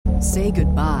Say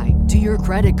goodbye to your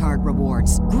credit card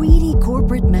rewards. Greedy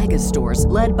corporate mega stores,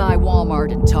 led by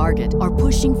Walmart and Target, are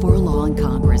pushing for a law in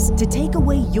Congress to take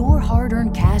away your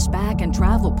hard-earned cash back and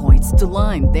travel points to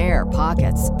line their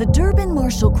pockets. The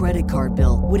Durbin-Marshall credit card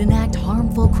bill would enact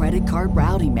harmful credit card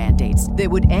routing mandates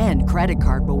that would end credit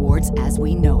card rewards as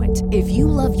we know it. If you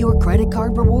love your credit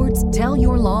card rewards, tell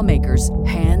your lawmakers,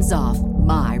 hands off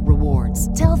my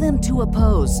rewards. Tell them to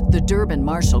oppose the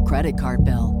Durbin-Marshall credit card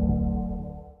bill.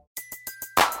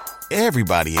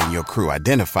 Everybody in your crew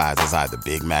identifies as either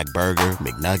Big Mac Burger,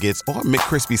 McNuggets, or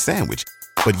McCrispy Sandwich.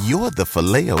 But you're the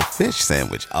Filet-O-Fish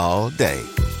Sandwich all day.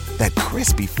 That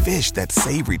crispy fish, that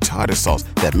savory tartar sauce,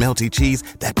 that melty cheese,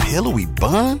 that pillowy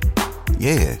bun.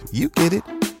 Yeah, you get it.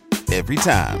 Every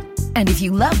time. And if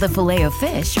you love the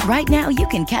Filet-O-Fish, right now you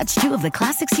can catch two of the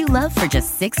classics you love for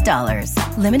just $6.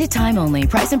 Limited time only.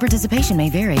 Price and participation may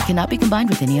vary. Cannot be combined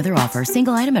with any other offer.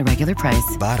 Single item at regular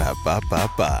price.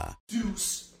 Ba-da-ba-ba-ba.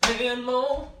 Deuce and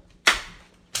Mo.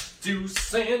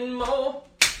 Deuce and Mo.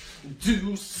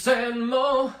 Deuce and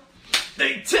Mo.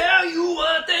 They tell you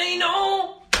what they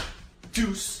know.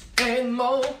 Deuce and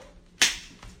Mo.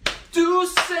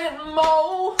 Deuce and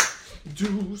Mo.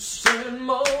 Deuce and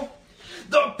Mo.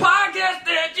 The podcast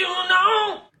that you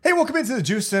know. Hey, welcome into the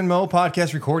Juice and Mo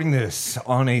podcast, recording this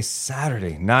on a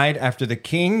Saturday night after the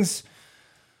Kings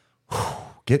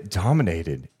get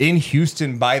dominated in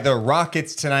Houston by the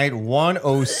Rockets tonight,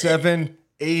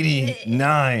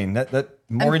 107-89. That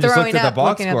Morgan just looked at the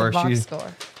box score.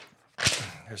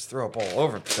 There's throw up all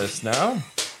over this now.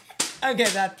 Okay,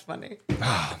 that's funny.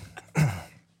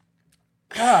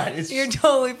 God, You're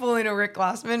totally pulling a Rick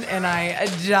Glassman, and I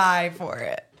die for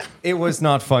it. It was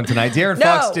not fun tonight. De'Aaron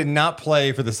Fox did not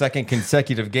play for the second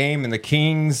consecutive game, and the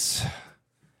Kings,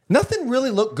 nothing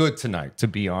really looked good tonight, to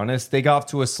be honest. They got off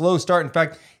to a slow start. In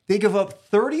fact, they give up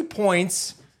 30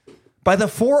 points by the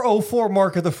 4:04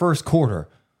 mark of the first quarter.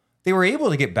 They were able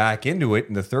to get back into it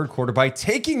in the third quarter by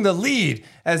taking the lead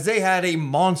as they had a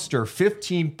monster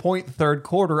 15-point third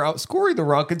quarter, outscoring the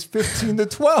Rockets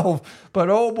 15-12.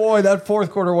 But oh boy, that fourth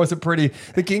quarter wasn't pretty.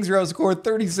 The Kings were outscored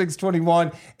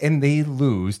 36-21, and they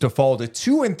lose to fall to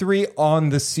 2-3 on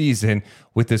the season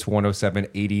with this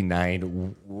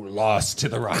 107-89 loss to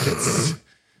the Rockets.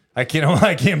 I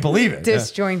can't believe it.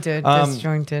 Disjointed.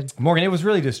 Morgan, it was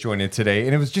really disjointed today,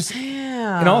 and it was just,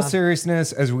 in all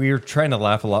seriousness, as we were trying to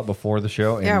laugh a lot before the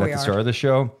show and at the start of the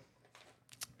show,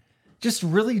 just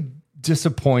really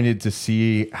disappointed to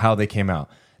see how they came out.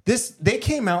 They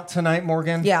came out tonight,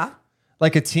 Morgan. Yeah.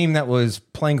 Like a team that was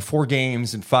playing 4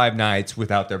 games in 5 nights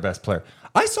without their best player.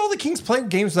 I saw the Kings play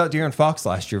games without De'Aaron Fox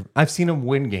last year. I've seen them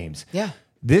win games. Yeah.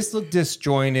 This looked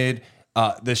disjointed.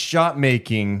 The shot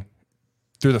making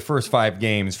through the first 5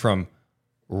 games from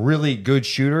really good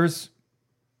shooters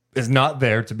is not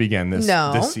there to begin this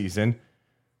season.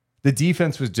 The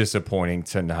defense was disappointing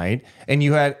tonight. And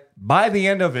you had, by the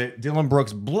end of it, Dylan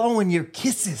Brooks blowing you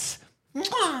kisses.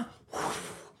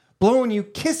 Blowing you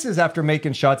kisses after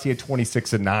making shots. He had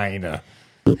 26-9.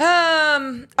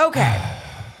 Okay.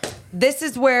 This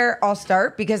is where I'll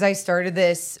start because I started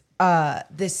this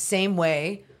same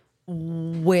way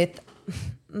with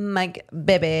Mike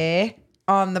Bibby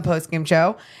on the postgame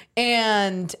show.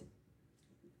 And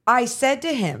I said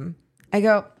to him, I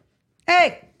go,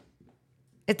 hey,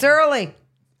 it's early.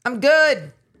 I'm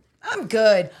good.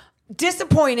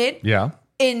 Disappointed. Yeah.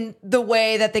 In the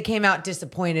way that they came out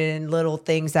disappointed in little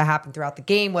things that happened throughout the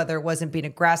game, whether it wasn't being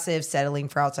aggressive, settling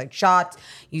for outside shots.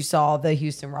 You saw the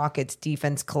Houston Rockets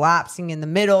defense collapsing in the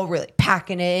middle, really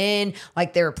packing it in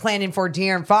like they were planning for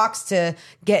De'Aaron Fox to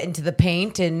get into the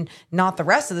paint and not the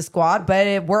rest of the squad, but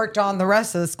it worked on the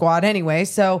rest of the squad anyway.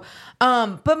 So,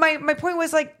 but my point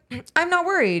was like, I'm not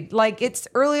worried. Like, it's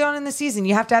early on in the season.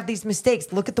 You have to have these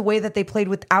mistakes. Look at the way that they played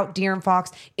without De'Aaron Fox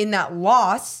in that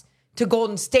loss to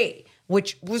Golden State,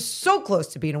 which was so close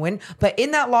to being a win. But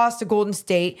in that loss to Golden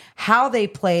State, how they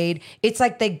played, it's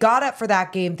like they got up for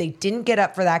that game. They didn't get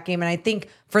up for that game. And I think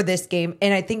for this game,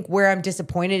 and I think where I'm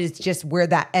disappointed is just where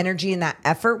that energy and that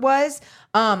effort was.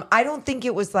 I don't think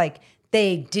it was like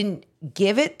they didn't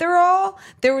give it their all.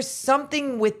 There was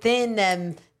something within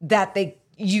them that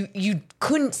you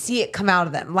couldn't see it come out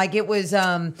of them. Like it was,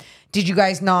 did you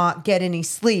guys not get any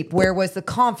sleep? Where was the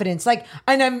confidence? Like,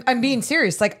 and I'm being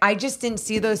serious. Like, I just didn't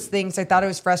see those things. I thought it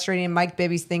was frustrating. And Mike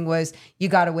Bibby's thing was, you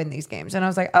got to win these games. And I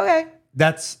was like, okay.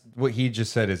 That's what he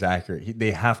just said is accurate.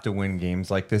 They have to win games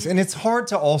like this. And it's hard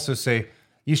to also say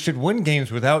you should win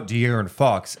games without De'Aaron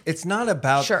Fox. It's not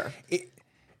about... Sure.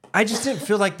 I just didn't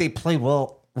feel like they played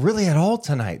well really at all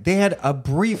tonight. They had a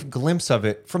brief glimpse of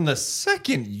it from the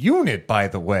second unit, by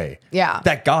the way. Yeah.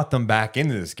 That got them back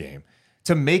into this game.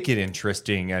 to make it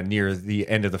interesting near the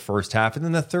end of the first half. And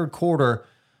then the third quarter,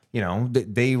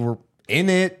 they were in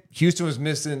it. Houston was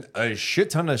missing a shit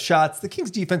ton of shots. The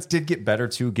Kings defense did get better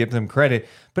too, give them credit.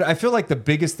 But I feel like the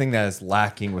biggest thing that is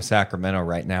lacking with Sacramento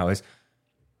right now is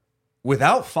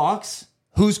without Fox,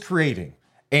 who's creating?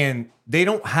 And they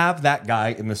don't have that guy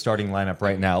in the starting lineup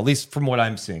right now, at least from what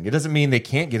I'm seeing. It doesn't mean they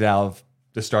can't get out of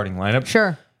the starting lineup.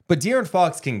 Sure. But De'Aaron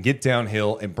Fox can get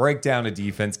downhill and break down a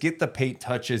defense, get the paint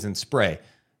touches and spray.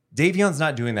 Davion's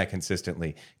not doing that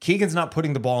consistently. Keegan's not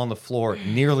putting the ball on the floor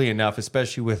nearly enough,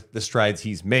 especially with the strides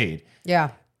he's made.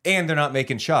 Yeah. And they're not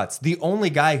making shots. The only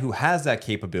guy who has that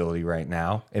capability right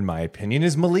now, in my opinion,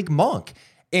 is Malik Monk.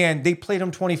 And they played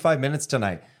him 25 minutes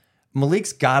tonight.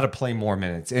 Malik's got to play more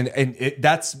minutes. And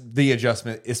that's the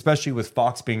adjustment, especially with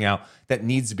Fox being out, that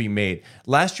needs to be made.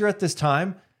 Last year at this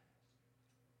time,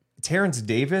 Terrence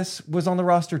Davis was on the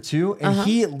roster too, and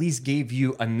he at least gave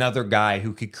you another guy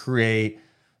who could create,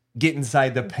 get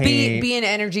inside the paint. Be an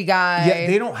energy guy. Yeah,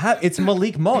 they don't have, it's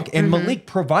Malik Monk, and Malik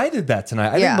provided that tonight.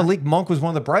 I think Malik Monk was one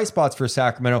of the bright spots for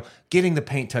Sacramento, getting the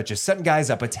paint touches, setting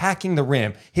guys up, attacking the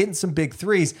rim, hitting some big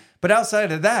threes. But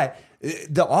outside of that,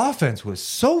 the offense was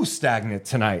so stagnant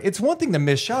tonight. It's one thing to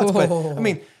miss shots, but I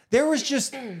mean, there was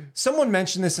just, someone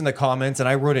mentioned this in the comments, and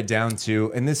I wrote it down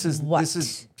too, and this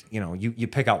is you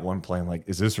pick out one play and like,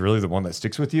 is this really the one that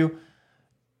sticks with you?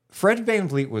 Fred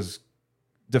VanVleet was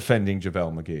defending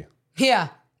JaVale McGee. Yeah.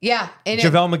 Yeah. And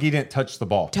JaVale McGee didn't touch the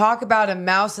ball. Talk about a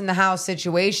mouse in the house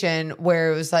situation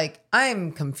where it was like,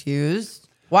 I'm confused.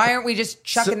 Why aren't we just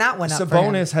chucking that one up?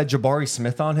 Sabonis had Jabari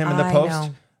Smith on him in the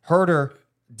post. Herter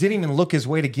didn't even look his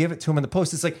way to give it to him in the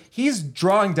post. It's like he's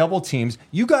drawing double teams.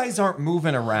 You guys aren't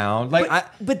moving around.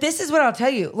 But this is what I'll tell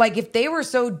you. Like, if they were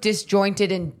so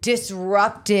disjointed and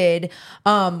disrupted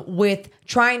with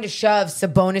trying to shove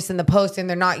Sabonis in the post and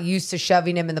they're not used to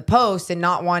shoving him in the post and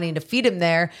not wanting to feed him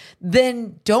there,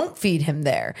 then don't feed him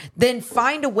there. Then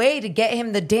find a way to get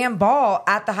him the damn ball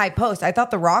at the high post. I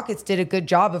thought the Rockets did a good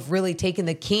job of really taking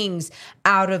the Kings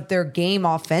out of their game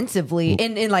offensively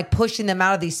and like pushing them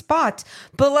out of these spots.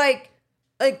 But like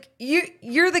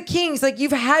you're the Kings. Like,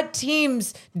 you've had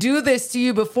teams do this to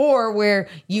you before where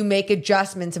you make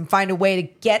adjustments and find a way to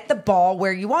get the ball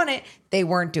where you want it. They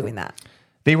weren't doing that.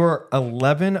 They were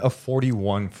 11 of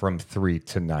 41 from three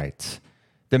tonight.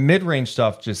 The mid-range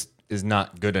stuff just is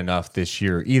not good enough this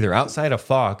year either. Outside of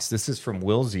Fox, this is from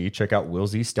Will Z. Check out Will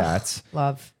Z stats.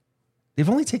 Love. They've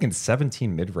only taken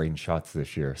 17 mid-range shots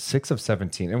this year, 6 of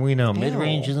 17. And we know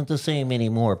mid-range isn't the same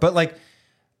anymore. But like,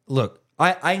 look,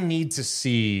 I need to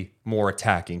see more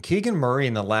attacking. Keegan Murray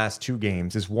in the last two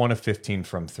games is 1 of 15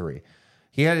 from three.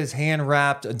 He had his hand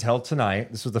wrapped until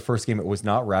tonight. This was the first game it was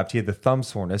not wrapped. He had the thumb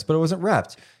soreness, but it wasn't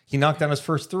wrapped. He knocked down his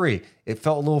first three. It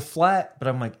felt a little flat, but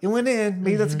I'm like, it went in.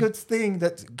 Maybe that's a good thing.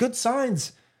 That's good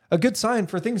signs. A good sign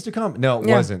for things to come. No, it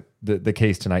wasn't the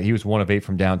case tonight. He was 1 of 8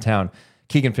 from downtown.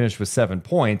 Keegan finished with 7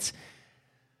 points.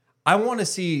 I want to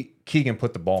see Keegan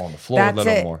put the ball on the floor a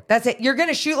little more. That's it. You're going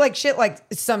to shoot like shit like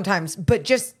sometimes, but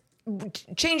just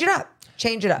change it up.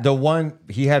 Change it up.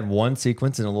 He had one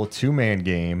sequence in a little 2-man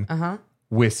game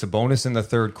with Sabonis in the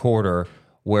third quarter,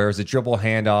 where it was a dribble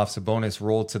handoff. Sabonis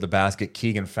rolled to the basket.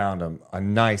 Keegan found him. A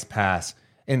nice pass.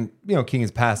 And,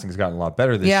 Keegan's passing has gotten a lot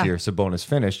better this year. Sabonis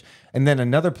finished. And then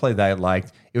another play that I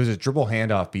liked, it was a dribble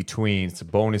handoff between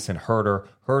Sabonis and Herter.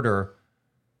 Herter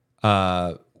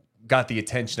got the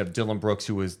attention of Dylan Brooks,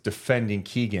 who was defending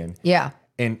Keegan. Yeah.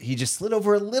 And he just slid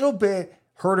over a little bit.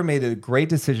 Herter made a great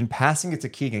decision, passing it to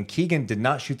Keegan. Keegan did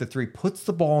not shoot the three, puts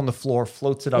the ball on the floor,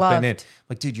 floats it up and in.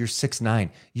 Like, dude, you're 6'9".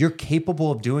 You're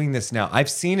capable of doing this now. I've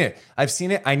seen it.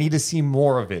 I need to see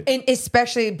more of it. And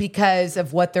especially because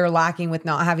of what they're lacking with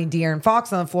not having De'Aaron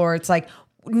Fox on the floor. It's like,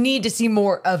 need to see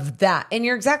more of that. And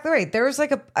you're exactly right. There was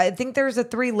I think there was a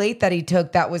 3 late that he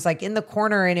took that was like in the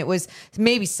corner, and it was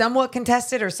maybe somewhat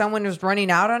contested or someone was running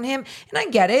out on him. And I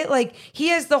get it. Like, he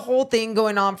has the whole thing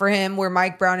going on for him where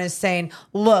Mike Brown is saying,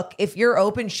 look, if you're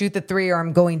open, shoot the 3 or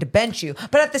I'm going to bench you.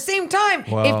 But at the same time,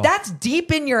 if that's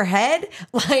deep in your head,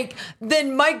 like,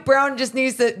 then Mike Brown just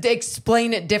needs to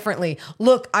explain it differently.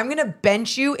 Look, I'm going to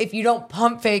bench you if you don't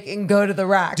pump fake and go to the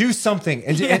rack. Do something.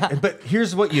 But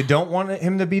here's what you don't want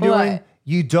him to be doing. What?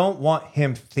 You don't want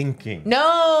him thinking.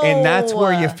 No. And that's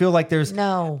where you feel like there's,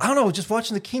 I don't know, just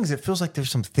watching the Kings, it feels like there's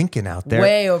some thinking out there.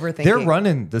 Way overthinking. They're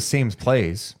running the same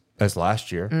plays as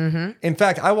last year. Mm-hmm. In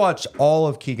fact, I watched all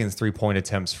of Keegan's 3-point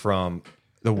attempts from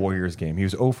the Warriors game. He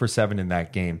was 0 for 7 in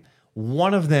that game.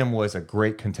 One of them was a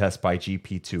great contest by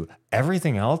GP2.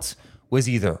 Everything else was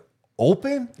either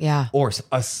open or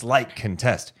a slight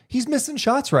contest. He's missing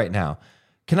shots right now.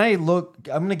 Can I look?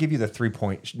 I'm going to give you the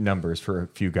 3-point numbers for a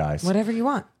few guys. Whatever you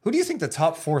want. Who do you think the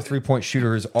top 4 3-point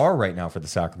shooters are right now for the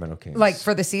Sacramento Kings? Like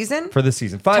for the season? For the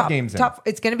season. 5 games in.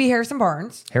 It's going to be Harrison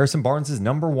Barnes. Harrison Barnes is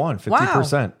number 1,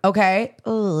 50%. Wow. Okay.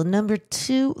 Oh, number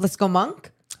 2. Let's go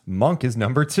Monk. Monk is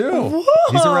number 2. Whoa.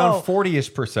 He's around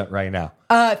 40-ish% right now.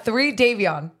 3,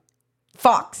 Davion.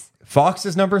 Fox. Fox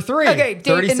is number 3. Okay,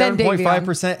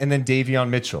 37.5%. And then Davion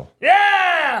Mitchell.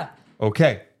 Yeah.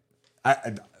 Okay.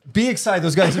 Be excited.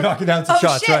 Those guys are knocking down some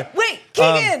shots, shit. right? Wait,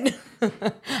 Keegan.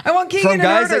 I want Keegan From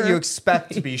guys harder. that you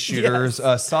expect to be shooters,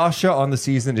 Sasha on the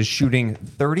season is shooting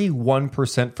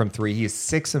 31% from 3. He is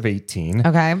 6 of 18.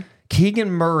 Okay.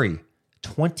 Keegan Murray,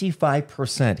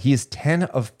 25%. He is 10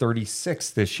 of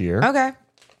 36 this year. Okay.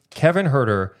 Kevin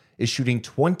Huerter is shooting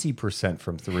 20%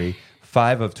 from 3,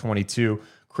 5 of 22.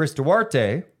 Chris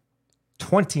Duarte,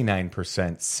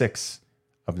 29%, 6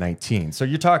 of 19. So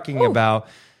you're talking about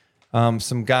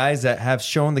some guys that have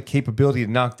shown the capability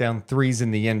to knock down threes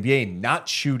in the NBA, not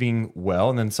shooting well.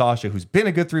 And then Sasha, who's been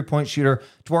a good 3-point shooter.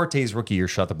 Duarte's rookie year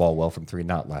shot the ball well from 3,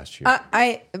 not last year.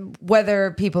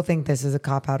 Whether people think this is a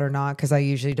cop-out or not, because I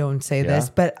usually don't say this,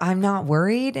 but I'm not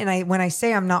worried. And when I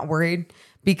say I'm not worried,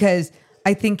 because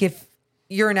I think if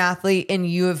you're an athlete and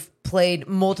you have played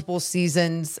multiple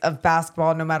seasons of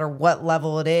basketball, no matter what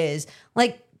level it is,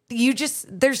 like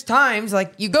there's times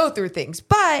like you go through things,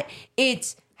 but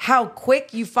it's how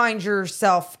quick you find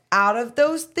yourself out of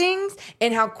those things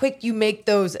and how quick you make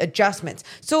those adjustments.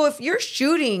 So if you're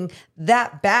shooting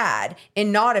that bad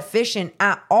and not efficient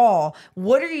at all,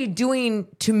 what are you doing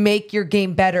to make your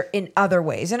game better in other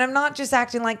ways? And I'm not just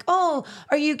acting like, oh,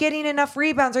 are you getting enough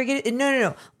rebounds?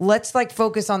 No. Let's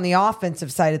focus on the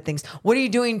offensive side of things. What are you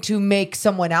doing to make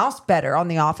someone else better on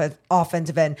the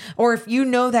offensive end? Or if you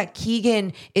know that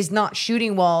Keegan is not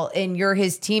shooting well and you're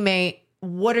his teammate,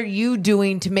 what are you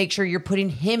doing to make sure you're putting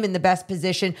him in the best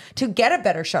position to get a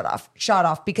better shot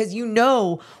off because you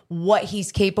know what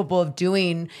he's capable of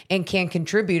doing and can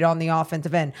contribute on the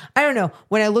offensive end. I don't know.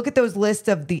 When I look at those lists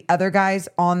of the other guys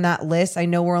on that list, I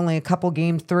know we're only a couple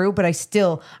games through, but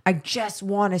I just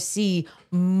want to see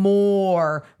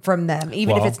more from them,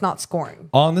 even if it's not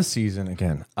scoring. On the season,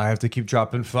 again, I have to keep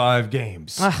dropping 5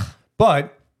 games.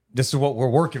 But this is what we're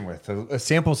working with, a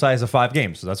sample size of 5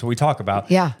 games. So that's what we talk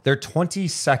about. Yeah. They're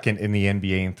 22nd in the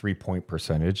NBA in 3-point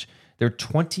percentage. They're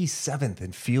 27th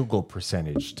in field goal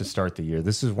percentage to start the year.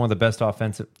 This is one of the best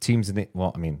offensive teams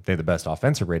they're the best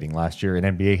offensive rating last year in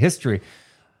NBA history.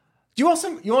 Do you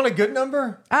want a good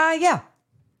number? Yeah.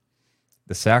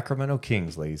 The Sacramento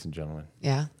Kings, ladies and gentlemen.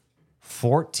 Yeah.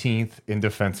 14th in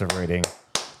defensive rating.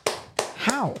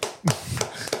 How?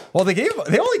 Well, they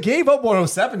only gave up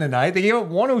 107 tonight. They gave up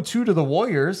 102 to the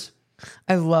Warriors.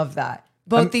 I love that.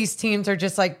 Both these teams are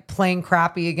just playing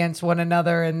crappy against one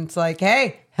another, and it's like,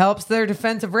 hey, helps their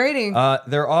defensive rating.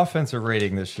 Their offensive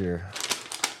rating this year,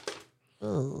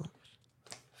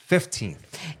 15th.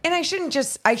 And I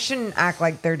shouldn't act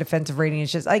like their defensive rating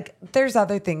is just there's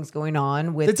other things going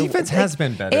on with the defense has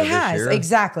been better. It this has year.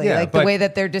 exactly the way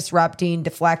that they're disrupting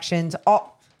deflections,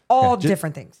 all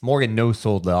different things. Morgan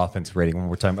no-sold the offensive rating one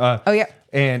more time.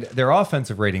 And their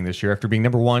offensive rating this year, after being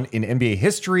number 1 in NBA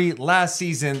history last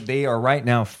season, they are right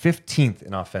now 15th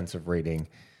in offensive rating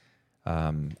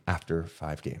after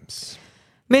 5 games.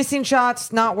 Missing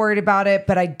shots, not worried about it,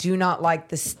 but I do not like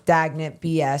the stagnant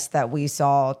BS that we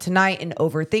saw tonight and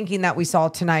overthinking that we saw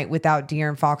tonight without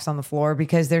De'Aaron Fox on the floor,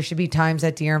 because there should be times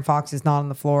that De'Aaron Fox is not on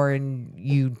the floor and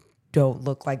you don't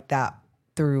look like that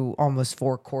through almost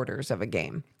 4 quarters of a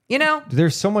game. You know,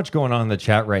 there's so much going on in the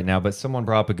chat right now, but someone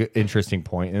brought up a good, interesting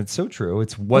point, and it's so true.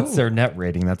 It's what's their net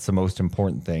rating. That's the most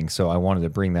important thing. So I wanted to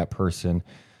bring that person,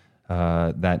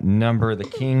 that number. The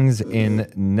Kings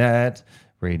in net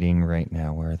rating right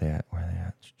now. Where are they at?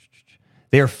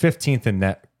 They are 15th in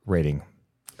net rating,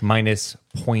 minus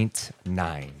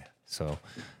 0.9. So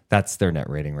that's their net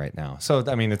rating right now. So,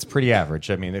 I mean, it's pretty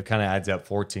average. I mean, it kind of adds up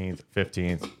 14th,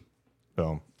 15th.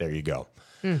 Boom. There you go.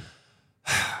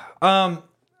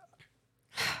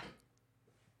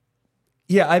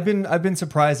 Yeah, I've been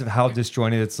surprised of how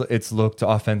disjointed it's looked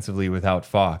offensively without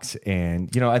Fox, and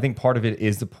I think part of it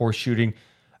is the poor shooting.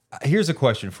 Here's a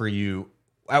question for you: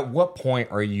 at what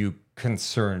point are you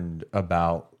concerned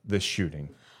about the shooting?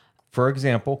 For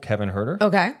example, Kevin Huerter.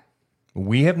 Okay,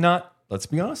 we have not. Let's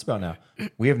be honest about now.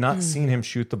 We have not seen him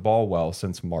shoot the ball well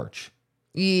since March.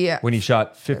 Yeah, when he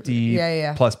shot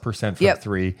 50+% from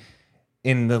 3.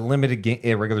 In the limited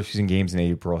regular season games in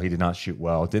April, he did not shoot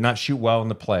well. Did not shoot well in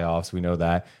the playoffs. We know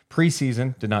that.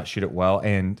 Preseason, did not shoot it well.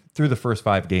 And through the first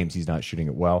 5 games, he's not shooting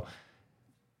it well.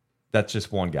 that's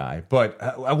just one guy. But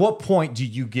at what point do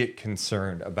you get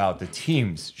concerned about the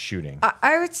team's shooting?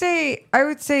 I would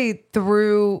say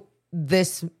through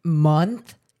this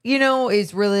month,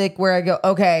 is really like where I go,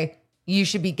 okay, you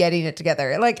should be getting it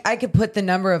together. Like I could put the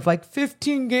number of like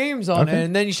 15 games on it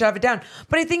and then you shove it down.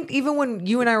 But I think even when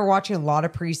you and I were watching a lot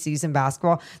of preseason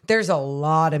basketball, there's a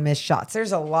lot of missed shots.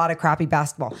 There's a lot of crappy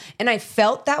basketball. And I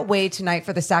felt that way tonight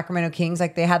for the Sacramento Kings.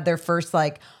 Like they had their first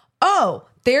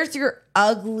there's your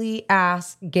ugly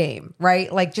ass game,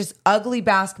 right? Like just ugly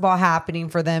basketball happening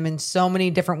for them in so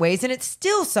many different ways. And it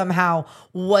still somehow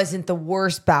wasn't the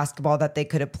worst basketball that they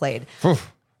could have played.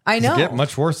 I know. Does it get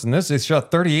much worse than this? They shot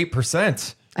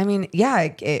 38%. I mean, yeah.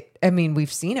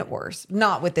 We've seen it worse.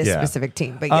 Not with this specific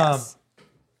team, but yes.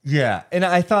 Yeah. And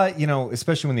I thought,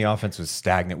 especially when the offense was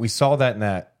stagnant, we saw that in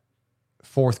that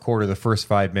fourth quarter, the first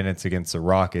 5 minutes against the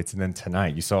Rockets. And then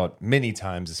tonight, you saw it many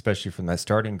times, especially from that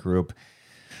starting group.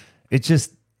 It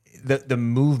just, the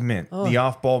movement, the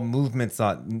off-ball movement's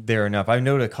not there enough. I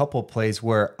noted a couple plays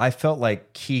where I felt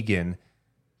like Keegan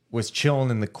was chilling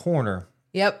in the corner.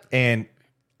 Yep. And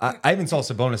I even saw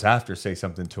Sabonis after say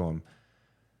something to him.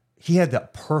 He had the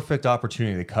perfect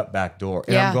opportunity to cut back door.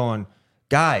 And I'm going,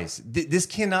 guys, this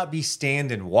cannot be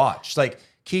stand and watch. Like,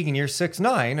 Keegan, you're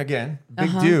 6'9", again,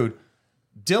 big dude.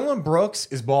 Dylan Brooks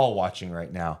is ball watching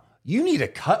right now. You need to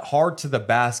cut hard to the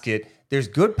basket. There's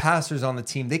good passers on the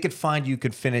team. They could find you,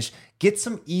 could finish, get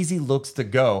some easy looks to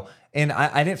go. And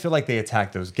I didn't feel like they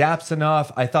attacked those gaps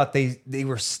enough. I thought they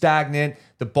were stagnant.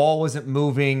 The ball wasn't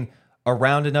moving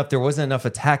around enough. There wasn't enough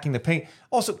attacking the paint.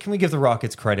 Also, can we give the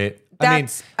Rockets credit? You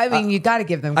got to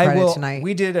give them credit tonight.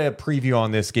 We did a preview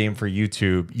on this game for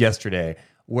YouTube yesterday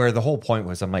where the whole point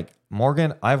was, I'm like,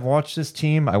 Morgan, I've watched this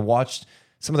team. I watched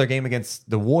some of their game against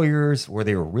the Warriors where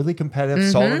they were really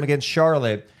competitive. Saw them against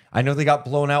Charlotte. I know they got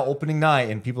blown out opening night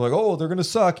and people are like, oh, they're going to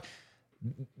suck.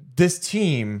 This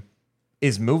team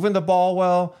is moving the ball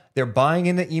well. They're buying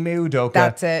into Ime Udoka.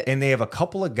 That's it. And they have a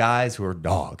couple of guys who are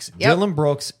dogs. Yep. Dylan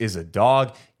Brooks is a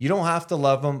dog. You don't have to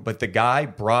love him, but the guy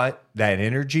brought that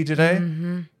energy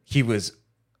today. He was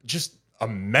just a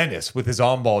menace with his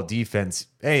on-ball defense.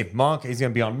 Hey, Monk, he's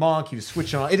going to be on Monk. He was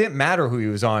switching on. It didn't matter who he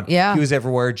was on. Yeah. He was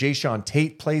everywhere. Jayshawn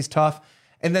Tate plays tough.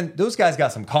 And then those guys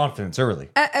got some confidence early.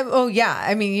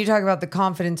 You talk about the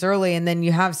confidence early, and then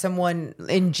you have someone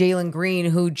in Jalen Green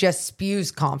who just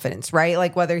spews confidence, right?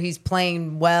 Like whether he's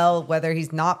playing well, whether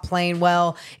he's not playing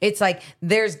well, it's like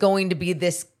there's going to be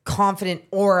this confident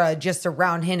aura just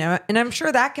around him. And I'm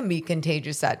sure that can be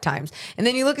contagious at times. And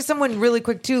then you look at someone really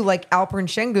quick too, like Alperen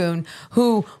Şengün,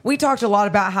 who we talked a lot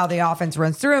about how the offense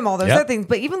runs through him, all those other things.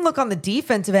 But even look on the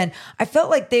defensive end, I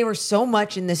felt like they were so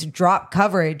much in this drop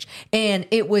coverage and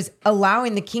it was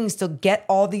allowing the Kings to get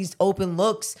all these open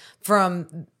looks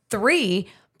from three,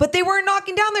 but they weren't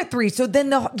knocking down their three. So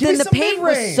then the paint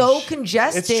was so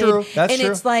congested. It's true. That's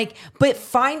true. It's like, but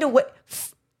find a way.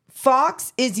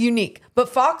 Fox is unique, but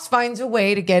Fox finds a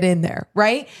way to get in there,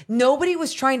 right? Nobody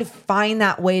was trying to find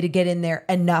that way to get in there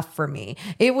enough for me.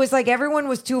 It was like everyone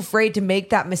was too afraid to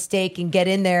make that mistake and get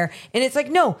in there. And it's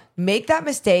like, no, make that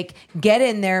mistake, get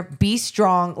in there, be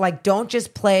strong. Like, don't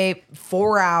just play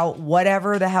 4 out,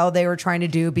 whatever the hell they were trying to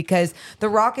do, because the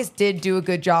Rockets did do a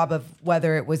good job of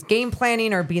whether it was game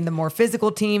planning or being the more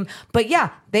physical team. But yeah,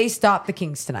 they stopped the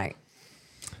Kings tonight.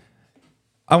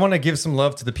 I want to give some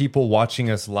love to the people watching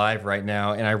us live right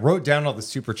now. And I wrote down all the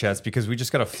super chats because we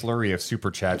just got a flurry of super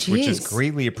chats, which is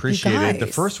greatly appreciated. The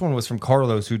first one was from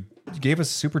Carlos, who gave us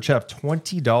a super chat of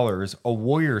 $20, a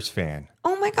Warriors fan.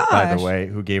 Oh my gosh. By the way,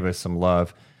 who gave us some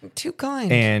love. Too kind.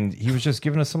 And he was just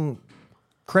giving us some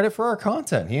credit for our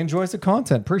content. He enjoys the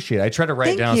content. Appreciate it. I tried to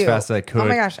write it down as fast as I could. Oh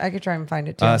my gosh, I could try and find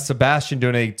it too. Sebastian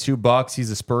donated $2.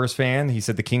 He's a Spurs fan. He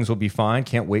said the Kings will be fine.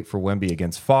 Can't wait for Wemby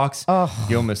against Fox.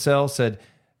 Yo Marcel said...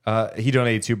 he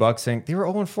donated $2 saying they were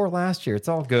 0-4 last year. It's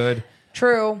all good.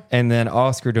 True. And then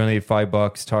Oscar donated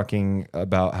 $5 talking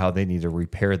about how they need to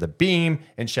repair the beam.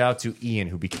 And shout out to Ian,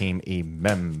 who became a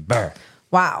member.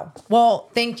 Wow.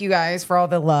 Well, thank you guys for all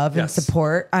the love and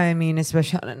support. I mean,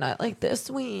 especially on a night like this,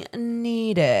 we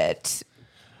need it.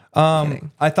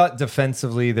 I thought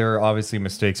defensively there are obviously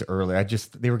mistakes early.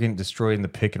 They were getting destroyed in the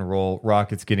pick and roll.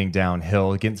 Rockets getting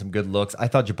downhill, getting some good looks. I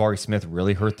thought Jabari Smith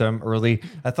really hurt them early.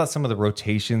 I thought some of the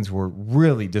rotations were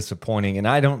really disappointing, and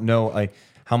I don't know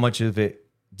how much of it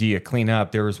do you clean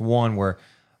up. There was one where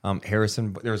there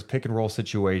was a pick and roll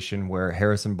situation where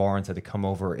Harrison Barnes had to come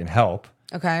over and help.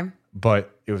 Okay.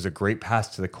 But it was a great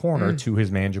pass to the corner to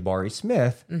his man Jabari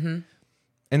Smith, and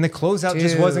the closeout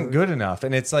just wasn't good enough.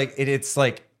 And it's like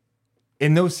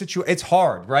in those situations, it's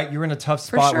hard, right? You're in a tough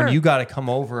spot when you got to come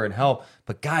over and help.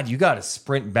 But God, you got to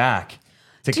sprint back.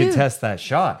 to contest that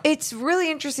shot. It's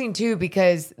really interesting too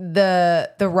because the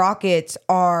Rockets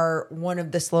are one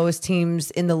of the slowest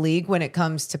teams in the league when it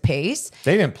comes to pace.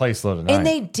 They didn't play slow tonight. And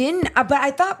they didn't, but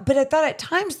I thought at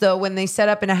times though, when they set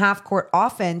up in a half court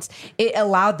offense, it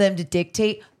allowed them to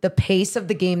dictate the pace of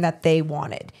the game that they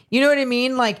wanted. You know what I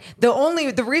mean? Like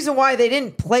the reason why they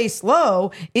didn't play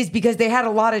slow is because they had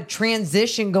a lot of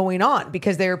transition going on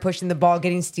because they were pushing the ball,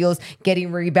 getting steals,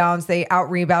 getting rebounds. They out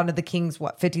rebounded the Kings,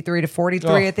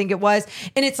 53-43, I think it was.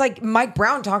 And it's like Mike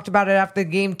Brown talked about it after the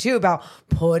game too, about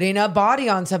putting a body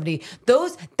on somebody.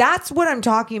 That's what I'm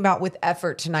talking about with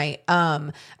effort tonight.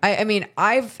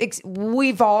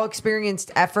 We've all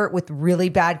experienced effort with really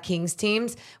bad Kings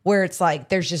teams where it's like,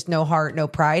 there's just no heart, no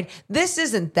pride. This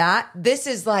isn't that. This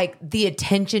is like the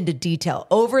attention to detail,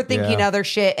 overthinking other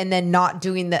shit, and then not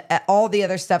doing all the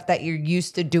other stuff that you're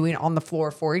used to doing on the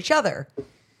floor for each other.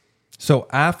 So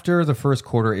after the first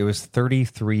quarter, it was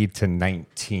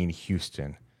 33-19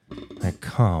 Houston. Like,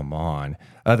 come on.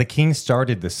 The Kings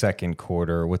started the second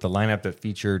quarter with a lineup that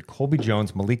featured Colby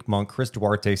Jones, Malik Monk, Chris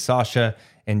Duarte, Sasha,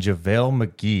 and JaVale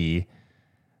McGee.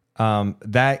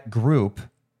 That group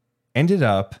ended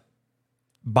up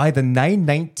by the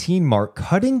 9:19 mark,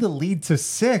 cutting the lead to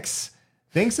 6,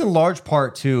 thanks in large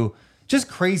part to just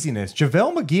craziness.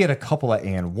 JaVale McGee had a couple of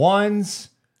and ones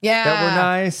that were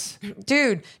nice.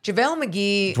 Dude, JaVale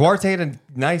McGee. Duarte had a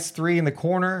nice 3 in the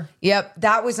corner. Yep,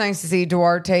 that was nice to see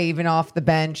Duarte even off the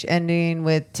bench, ending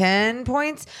with 10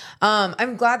 points.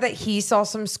 I'm glad that he saw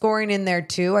some scoring in there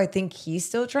too. I think he's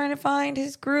still trying to find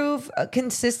his groove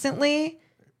consistently.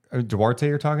 Duarte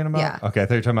you're talking about? Yeah. Okay, I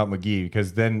thought you were talking about McGee,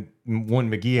 because then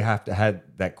when McGee had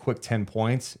that quick 10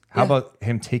 points, how about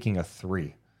him taking a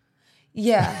 3?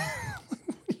 Yeah.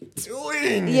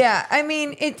 Doing? Yeah, I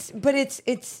mean, it's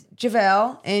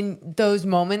JaVale, and those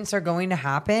moments are going to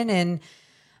happen, and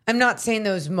I'm not saying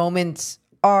those moments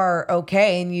are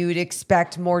okay and you would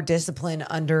expect more discipline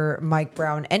under Mike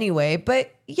Brown anyway, but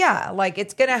yeah, like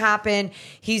it's going to happen.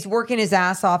 He's working his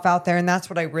ass off out there, and that's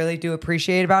what I really do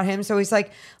appreciate about him. So he's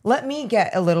like, let me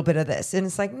get a little bit of this. And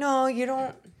it's like, no, you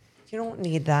don't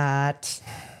need that.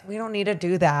 We don't need to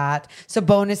do that. So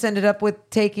Bonus ended up with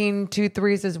taking 2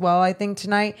 threes as well, I think,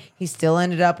 tonight. He still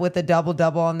ended up with a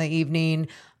double-double on the evening.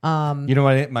 You know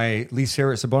what? My least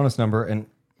favorite Sabonis number, and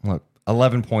look,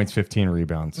 11 points, 15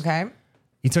 rebounds. Okay.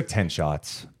 He took 10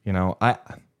 shots. You know,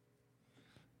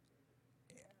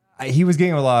 he was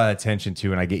getting a lot of attention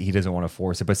too, and I get he doesn't want to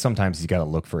force it, but sometimes he's got to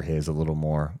look for his a little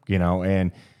more, you know.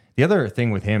 And the other thing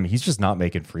with him, he's just not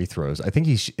making free throws. I think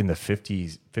he's in the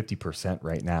 50%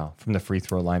 right now from the free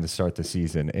throw line to start the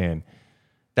season, and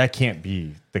that can't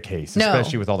be the case,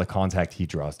 especially with all the contact he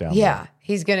draws down. Yeah,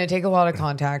 he's going to take a lot of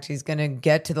contact. He's going to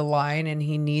get to the line, and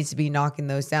he needs to be knocking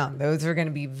those down. Those are going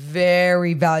to be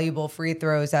very valuable free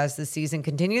throws as the season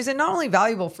continues. And not only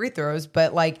valuable free throws,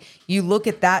 but like you look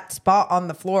at that spot on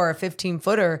the floor, a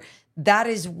 15-footer, that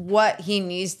is what he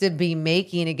needs to be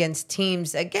making against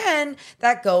teams, again,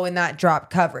 that go in that drop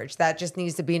coverage. That just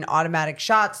needs to be an automatic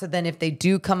shot. So then if they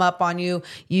do come up on you,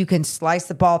 you can slice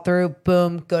the ball through,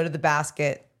 boom, go to the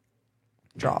basket,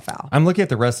 draw a foul. I'm looking at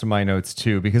the rest of my notes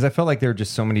too, because I felt like there were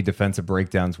just so many defensive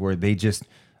breakdowns where they just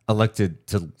elected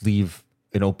to leave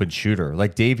an open shooter.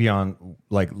 Like Davion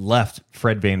left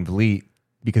Fred VanVleet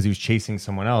because he was chasing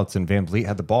someone else, and VanVleet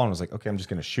had the ball and was like, okay, I'm just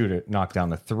going to shoot it, knock down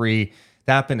the 3.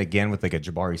 That happened again with like a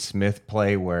Jabari Smith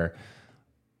play where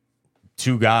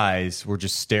 2 guys were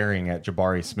just staring at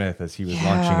Jabari Smith as he was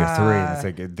launching a 3. And it's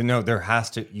like, no,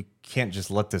 you can't just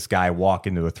let this guy walk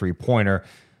into a 3-pointer.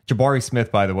 Jabari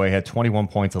Smith, by the way, had 21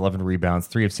 points, 11 rebounds,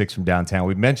 3 of 6 from downtown.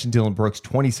 We mentioned Dylan Brooks,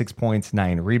 26 points,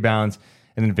 9 rebounds.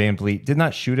 And then VanVleet did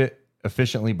not shoot it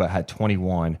efficiently, but had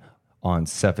 21 on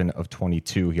 7 of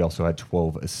 22. He also had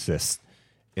 12 assists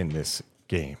in this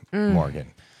game,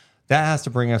 Morgan. That has to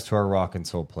bring us to our rock and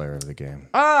soul player of the game.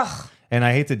 Ugh. And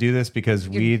I hate to do this because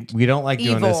we don't like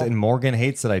doing this, and Morgan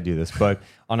hates that I do this. But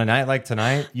on a night like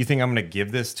tonight, you think I'm going to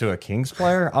give this to a Kings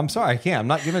player? I'm sorry, I can't. I'm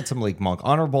not giving it to Malik Monk.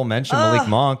 Honorable mention, Malik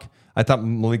Monk. I thought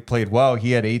Malik played well.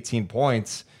 He had 18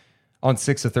 points on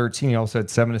 6 of 13. He also had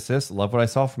 7 assists. Love what I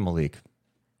saw from Malik.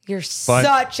 You're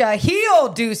such a heel,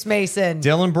 Deuce Mason.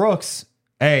 Dylan Brooks.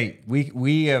 Hey,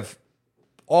 we have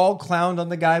all clowned on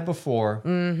the guy before.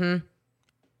 Mm-hmm.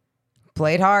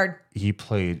 Played hard. He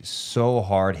played so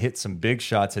hard, hit some big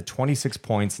shots, had 26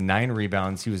 points, 9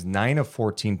 rebounds. He was 9 of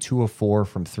 14, 2 of 4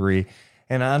 from 3.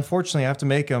 And unfortunately, I have to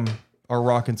make him our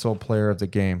rock and soul player of the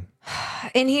game.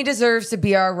 And he deserves to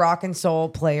be our rock and soul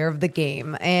player of the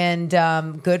game. And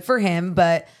good for him.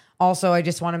 But Also, I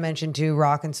just want to mention too,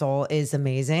 Rock and Soul is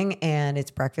amazing and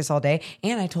it's breakfast all day.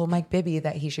 And I told Mike Bibby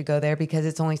that he should go there because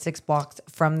it's only 6 blocks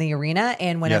from the arena.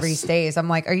 And whenever he stays, I'm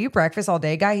like, are you breakfast all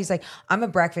day guy? He's like, I'm a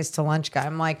breakfast to lunch guy.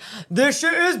 I'm like, this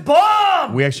shit is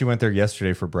bomb. We actually went there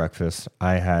yesterday for breakfast.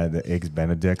 I had the Eggs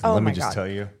Benedict. Let me just tell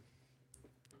you.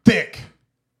 Thick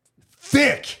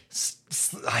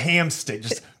ham steak.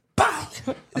 Just pow.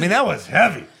 I mean, that was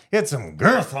heavy. It had some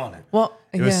girth on it. Well,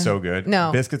 it was so good.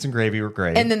 No. Biscuits and gravy were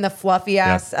great. And then the fluffy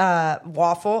ass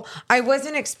waffle. I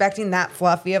wasn't expecting that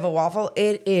fluffy of a waffle.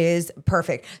 It is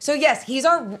perfect. So yes, he's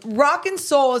our Rock and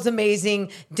Soul is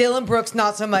amazing. Dylan Brooks,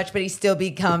 not so much, but he still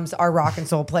becomes our Rock and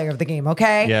Soul player of the game.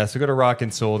 Okay. Yeah. So go to Rock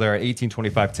and Soul there at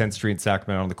 1825 10th Street in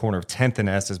Sacramento on the corner of 10th and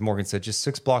S, as Morgan said, just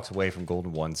 6 blocks away from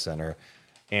Golden One Center.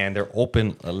 And they're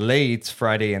open late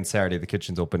Friday and Saturday. The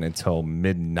kitchen's open until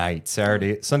midnight.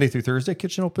 Sunday through Thursday,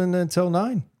 kitchen open until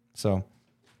 9. So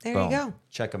there you go.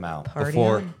 Check them out Party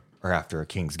before on. or after a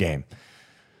Kings game.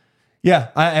 Yeah,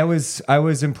 I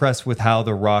was impressed with how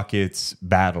the Rockets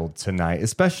battled tonight.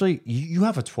 Especially you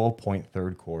have a 12-point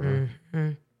third quarter.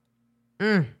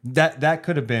 That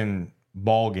could have been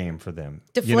ball game for them.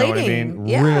 Deflating. You know what I mean?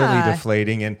 Yeah. Really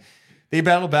deflating, and they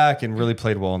battled back and really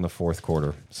played well in the fourth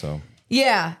quarter. So.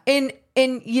 Yeah, and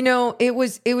you know it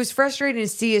was frustrating to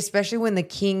see, especially when the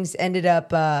Kings ended up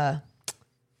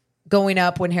going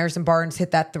up when Harrison Barnes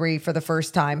hit that 3 for the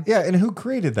first time. Yeah, and who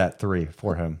created that 3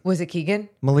 for him? Was it Keegan?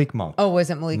 Malik Monk. Oh, was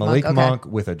it Malik Monk? Malik Okay. Monk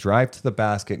with a drive to the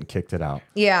basket and kicked it out.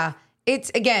 Yeah.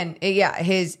 It's again,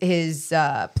 his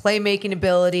playmaking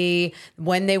ability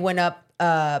when they went up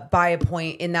by a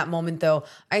point in that moment. Though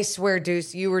I swear,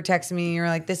 Deuce, you were texting me and you were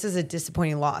like, "This is a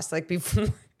disappointing loss." Like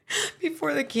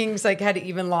before the Kings had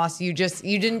even lost, you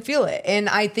didn't feel it. And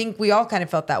I think we all kind of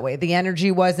felt that way. The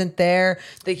energy wasn't there.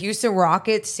 The Houston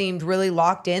Rockets seemed really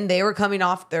locked in. They were coming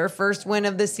off their first win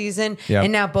of the season. Yep.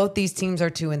 And now both these teams are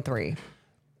 2-3.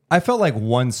 I felt like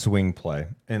one swing play.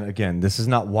 And again, this is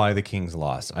not why the Kings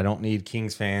lost. I don't need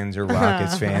Kings fans or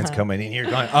Rockets fans coming in here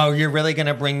going, oh, you're really going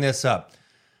to bring this up.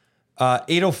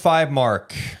 8:05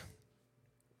 mark.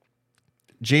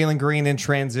 Jalen Green in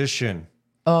transition.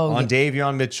 On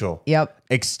Davion Mitchell. Yep.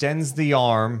 Extends the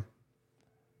arm,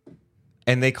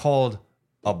 and they called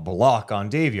a block on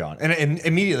Davion. And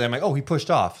immediately I'm like, oh, he pushed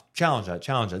off. Challenge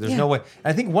that. There's no way.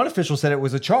 I think one official said it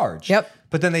was a charge. Yep.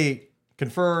 But then they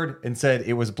conferred and said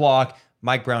it was block.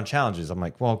 Mike Brown challenges. I'm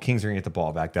like, well, Kings are going to get the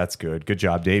ball back. That's good. Good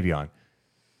job, Davion.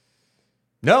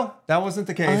 No, that wasn't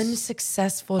the case.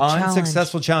 Unsuccessful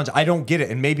challenge. I don't get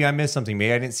it. And maybe I missed something.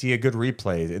 Maybe I didn't see a good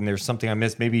replay and there's something I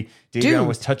missed. Maybe Davion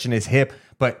was touching his hip.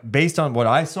 But based on what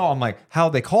I saw, I'm like,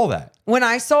 how'd they call that? When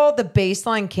I saw the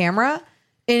baseline camera,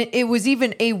 it was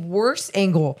even a worse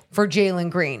angle for Jalen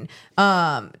Green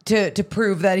to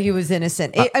prove that he was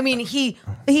innocent. I mean, he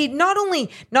not only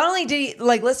did he,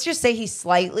 like, let's just say he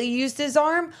slightly used his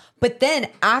arm, but then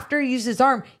after he used his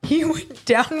arm, he went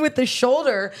down with the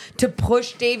shoulder to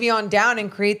push Davion down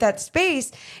and create that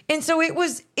space. And so it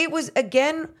was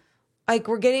again, like,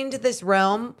 we're getting into this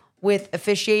realm with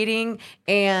officiating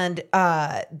and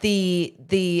the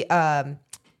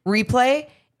replay,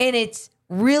 and it's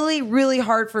really, really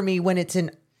hard for me when it's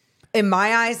in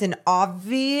my eyes, an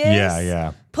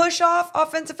obvious push off,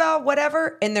 offensive foul,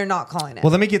 whatever, and they're not calling it.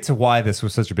 Well, let me get to why this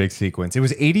was such a big sequence. It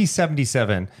was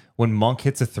 80-77 when Monk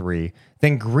hits a 3.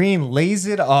 Then Green lays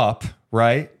it up,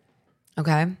 right?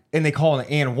 Okay. And they call it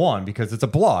an and 1 because it's a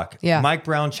block. Yeah. Mike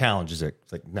Brown challenges it.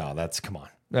 It's like, no, come on.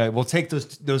 We'll take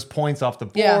those points off the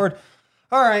board. Yeah.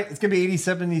 All right, it's going to be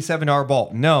 80-77 our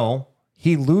ball. No,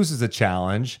 he loses a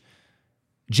challenge.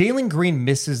 Jalen Green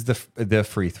misses the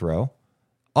free throw.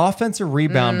 Offensive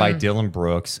rebound by Dylan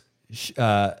Brooks.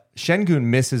 Şengün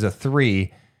misses a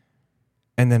 3.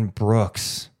 And then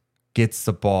Brooks gets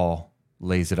the ball,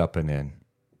 lays it up and in.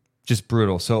 Just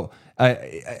brutal. So,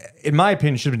 in my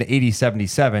opinion, it should have been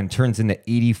 80-77. Turns into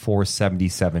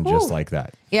 84-77 just like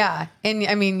that. Yeah. And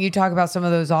I mean, you talk about some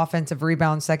of those offensive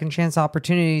rebounds, second chance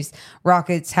opportunities.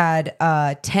 Rockets had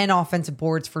 10 offensive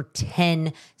boards for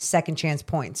 10 second chance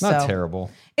points. Not so terrible.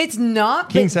 It's not.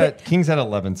 Kings had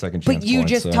 11 second chance points. But you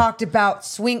just talked about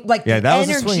swing, like the that was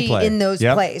a swing energy play. in those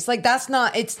Yep. plays. Like that's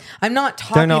not, I'm not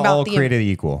talking They're not about all created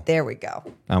equal. There we go.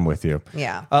 I'm with you.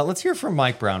 Yeah. Let's hear from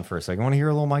Mike Brown for a second. Want to hear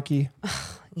a little Mikey?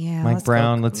 Yeah. Mike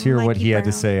Brown. Go. Let's hear what Mikey he had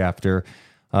to Brown. say after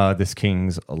this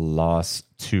Kings loss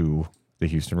to the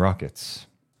Houston Rockets.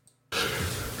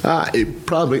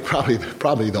 Probably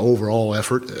the overall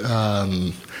effort.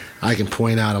 I can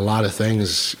point out a lot of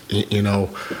things,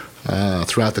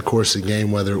 throughout the course of the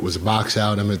game, whether it was a box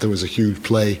out. I mean, there was a huge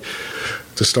play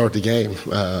to start the game.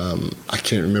 I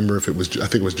can't remember if it was. I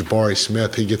think it was Jabari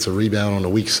Smith. He gets a rebound on the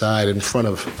weak side in front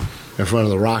of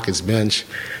the Rockets bench.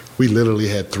 We literally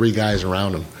had 3 guys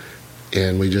around him,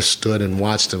 and we just stood and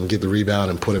watched him get the rebound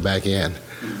and put it back in.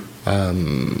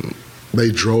 They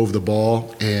drove the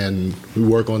ball, and we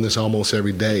work on this almost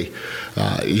every day.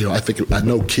 I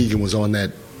know Keegan was on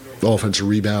that offensive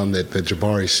rebound that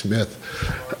Jabari Smith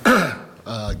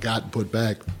got put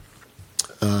back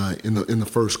in the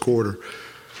first quarter.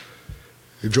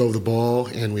 He drove the ball,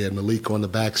 and we had Malik on the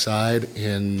backside,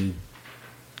 and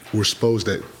we're supposed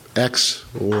to X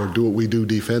or do what we do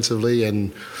defensively,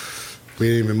 and we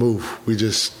didn't even move. We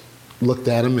just looked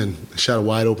at him and shot a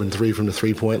wide open 3 from the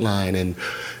 3-point line, and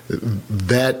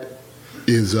that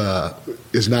is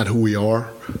not who we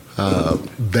are.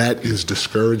 That is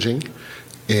discouraging,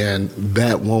 and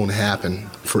that won't happen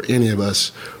for any of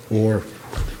us, or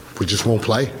we just won't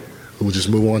play. We'll just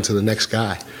move on to the next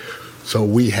guy. So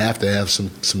we have to have some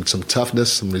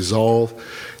toughness, some resolve,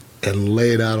 and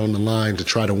lay it out on the line to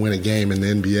try to win a game in the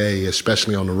NBA,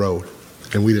 especially on the road.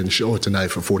 And we didn't show it tonight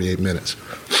for 48 minutes.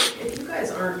 If you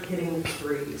guys aren't hitting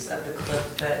threes at the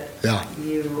clip that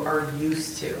you are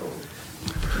used to,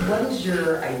 what is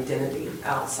your identity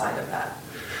outside of that?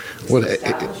 Well,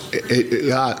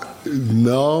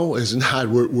 no, it's not.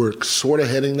 We're sort of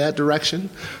heading that direction.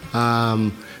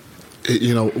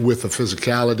 With the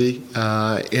physicality,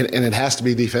 and it has to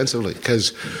be defensively,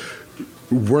 because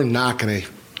we're not going to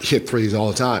hit threes all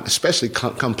the time, especially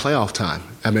come playoff time.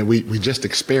 I mean, we just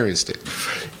experienced it.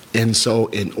 And so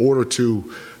in order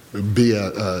to be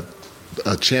a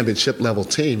championship-level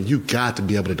team, you got to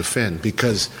be able to defend,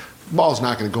 because the ball's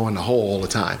not going to go in the hole all the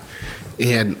time.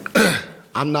 And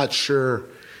I'm not sure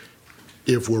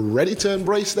if we're ready to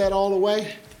embrace that all the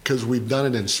way, because we've done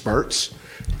it in spurts.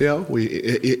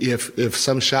 If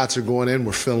some shots are going in,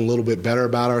 we're feeling a little bit better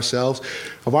about ourselves.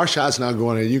 If our shot's not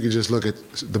going in, you can just look at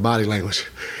the body language.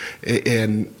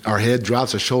 And our head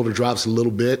drops, our shoulder drops a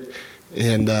little bit,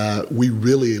 and we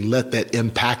really let that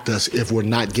impact us if we're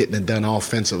not getting it done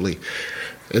offensively.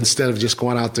 Instead of just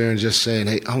going out there and just saying,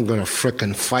 hey, I'm going to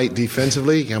frickin' fight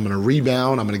defensively, I'm going to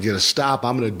rebound, I'm going to get a stop,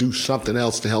 I'm going to do something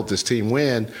else to help this team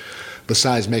win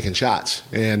besides making shots.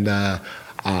 And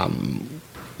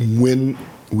when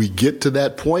we get to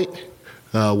that point,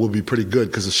 we'll be pretty good,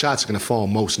 because the shots are going to fall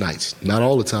most nights. Not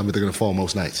all the time, but they're going to fall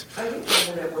most nights. I think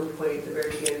Kevin at one point at the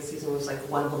very beginning of the season was like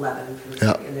 1 of 11 from the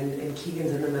second, and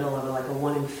Keegan's in the middle of like a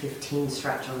 1 in 15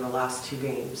 stretch on the last 2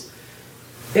 games.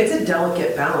 It's a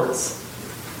delicate balance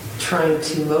trying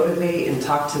to motivate and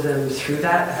talk to them through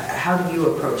that. How do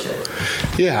you approach it?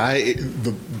 Yeah,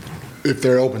 if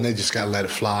they're open, they just got to let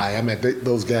it fly. I mean,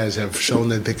 those guys have shown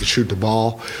that they can shoot the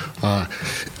ball.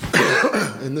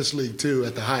 In this league, too,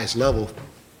 at the highest level,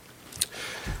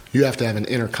 you have to have an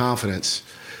inner confidence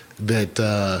that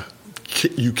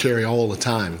you carry all the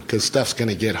time, because stuff's going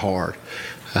to get hard.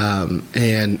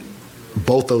 And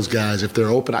both those guys, if they're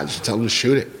open, I just tell them to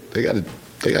shoot it. They got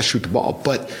to shoot the ball.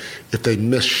 But if they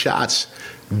miss shots,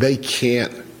 they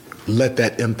can't let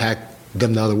that impact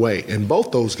them the other way. And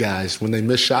both those guys, when they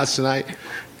miss shots tonight,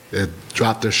 they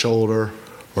drop their shoulder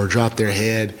or drop their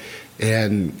head,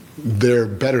 and they're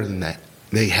better than that.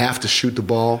 They have to shoot the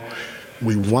ball.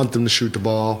 We want them to shoot the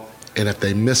ball. And if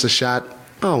they miss a shot,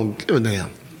 give a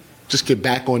damn. Just get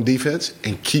back on defense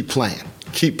and keep playing.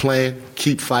 Keep playing,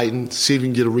 keep fighting, see if you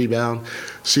can get a rebound,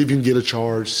 see if you can get a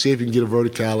charge, see if you can get a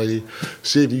verticality,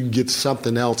 see if you can get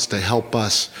something else to help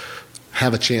us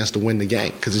have a chance to win the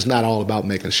game, because it's not all about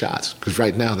making shots, because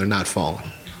right now they're not falling.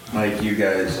 Mike, you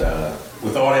guys,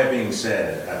 with all that being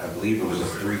said, I believe it was a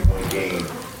 3-point game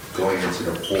going into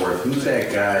the fourth. Who's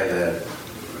that guy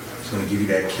that's going to give you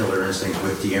that killer instinct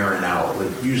with De'Aaron out?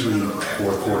 Like usually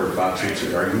fourth quarter boxers,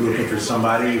 are you looking for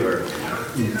somebody or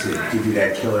to give you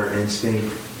that killer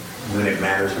instinct when it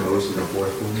matters most in the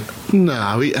fourth quarter?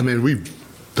 No,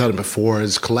 we've done it before.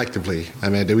 It's collectively. I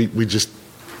mean, we just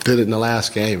did it in the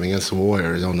last game against the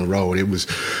Warriors on the road. It was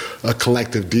a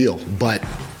collective deal. But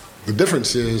the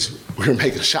difference is we were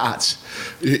making shots,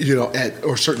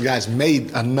 or certain guys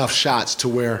made enough shots to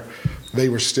where they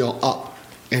were still up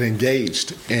and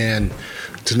engaged. And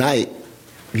tonight,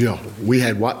 we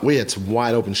had some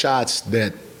wide open shots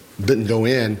that didn't go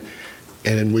in,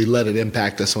 and then we let it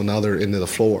impact us on the other end of the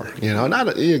floor.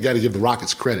 You got to give the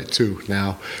Rockets credit too.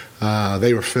 Now,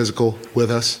 they were physical with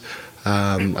us.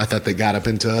 I thought they got up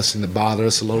into us and it bothered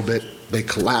us a little bit. They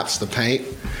collapsed the paint,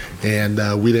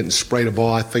 and we didn't spray the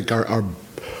ball. I think our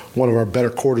one of our better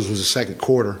quarters was the second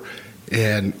quarter,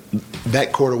 and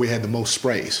that quarter we had the most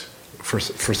sprays for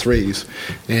threes,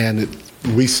 and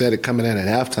we said it coming in at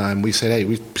halftime. We said, hey,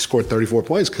 we scored 34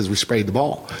 points because we sprayed the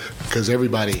ball, because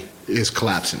everybody is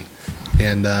collapsing.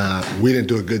 And we didn't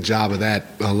do a good job of that.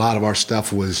 A lot of our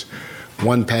stuff was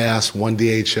one pass, one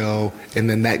DHO, and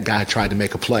then that guy tried to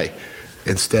make a play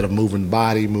instead of moving the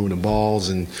body, moving the balls,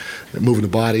 and moving the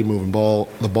body, moving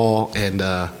the ball, and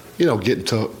getting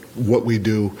to what we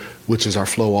do, which is our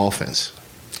flow offense.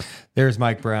 There's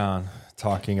Mike Brown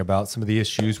talking about some of the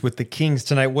issues with the Kings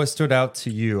tonight. What stood out to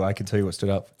you? I can tell you what stood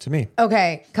out to me.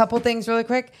 Okay, couple things really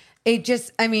quick. It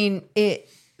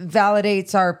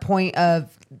validates our point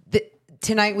of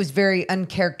tonight was very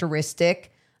uncharacteristic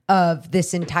of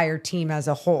this entire team as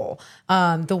a whole.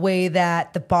 The way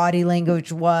that the body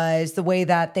language was, the way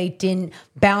that they didn't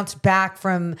bounce back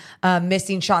from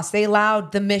missing shots. They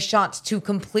allowed the missed shots to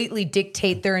completely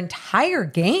dictate their entire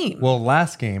game. Well,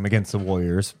 last game against the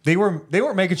Warriors, they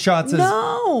weren't making shots.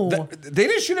 No. They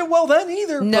didn't shoot it well then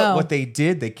either. No. But what they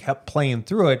did, they kept playing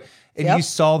through it. And you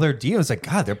saw their deal. It's like,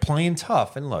 God, they're playing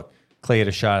tough. And look, Clay had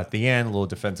a shot at the end, a little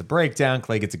defensive breakdown.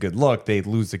 Clay gets a good look. They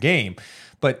lose the game.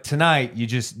 But tonight,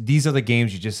 these are the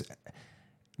games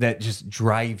that just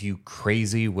drive you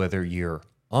crazy, whether you're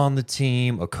on the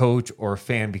team, a coach, or a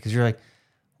fan, because you're like,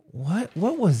 what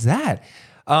was that?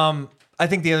 I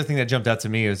think the other thing that jumped out to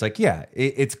me is like,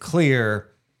 it's clear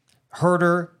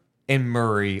Herter and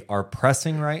Murray are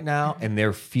pressing right now, and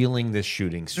they're feeling this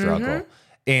shooting struggle. Mm-hmm.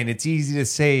 And it's easy to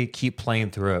say, keep playing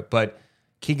through it. But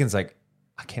Keegan's like,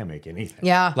 I can't make anything.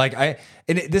 Yeah.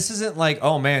 This isn't like,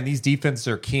 oh man, these defenses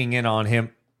are keying in on him.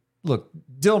 Look,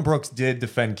 Dylan Brooks did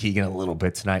defend Keegan a little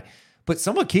bit tonight, but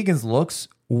some of Keegan's looks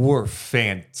were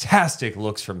fantastic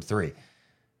looks from three.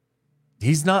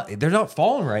 They're not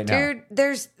falling right now.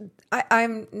 Dude,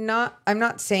 I'm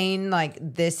not saying like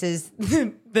this is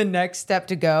the next step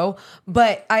to go,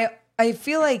 but I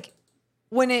feel like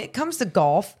when it comes to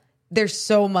golf, there's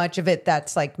so much of it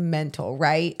that's like mental,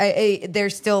 right?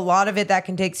 There's still a lot of it that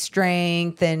can take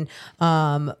strength and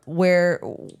how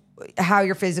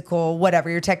you're physical, whatever,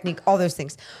 your technique, all those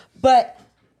things. But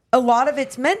a lot of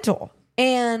it's mental.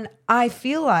 And I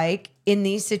feel like in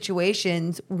these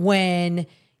situations, when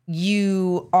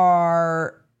you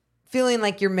are feeling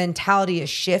like your mentality is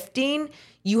shifting,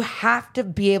 you have to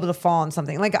be able to fall on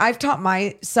something. Like I've taught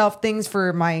myself things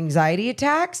for my anxiety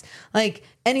attacks, like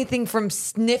anything from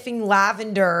sniffing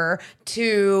lavender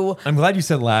to... I'm glad you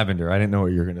said lavender. I didn't know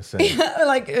what you were going to say.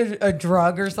 like a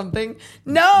drug or something.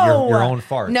 No. Your own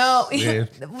farts. No. Yeah.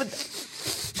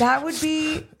 That would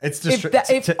be... It's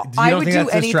distracting. You don't think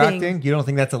that's distracting? You don't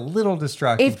think that's a little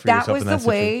distracting for yourself? If that was the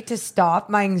way to stop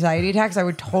my anxiety attacks, I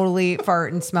would totally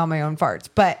fart and smell my own farts.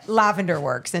 But lavender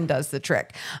works and does the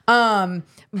trick.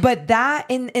 But that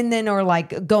and then or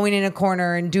like going in a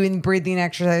corner and doing breathing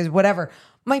exercise, whatever.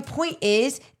 My point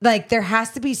is, like, there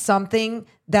has to be something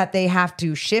that they have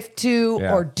to shift to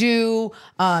or do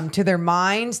to their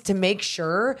minds to make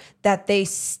sure that they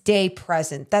stay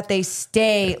present, that they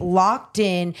stay locked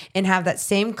in and have that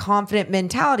same confident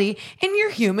mentality. And you're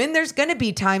human. There's going to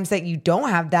be times that you don't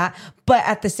have that. But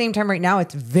at the same time, right now,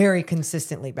 it's very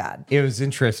consistently bad. It was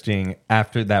interesting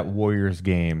after that Warriors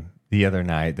game the other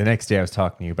night. The next day, I was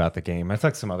talking to you about the game. I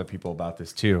talked to some other people about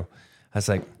this, too. I was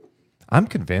like, I'm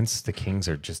convinced the Kings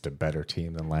are just a better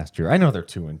team than last year. I know they're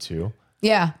 2-2.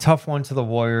 Yeah. Tough one to the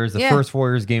Warriors. The first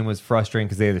Warriors game was frustrating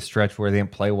because they had a stretch where they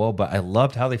didn't play well, but I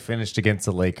loved how they finished against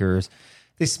the Lakers.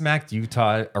 They smacked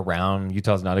Utah around.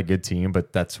 Utah's not a good team,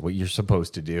 but that's what you're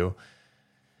supposed to do.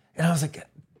 And I was like,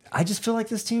 I just feel like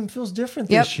this team feels different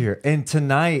this year. And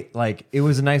tonight, like, it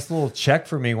was a nice little check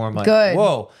for me where I'm like,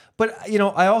 whoa. But,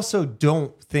 I also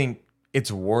don't think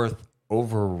it's worth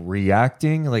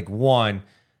overreacting. Like, one,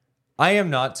 I am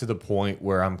not to the point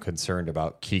where I'm concerned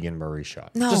about Keegan Murray's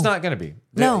shot. No. Just not going to be.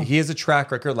 No. He has a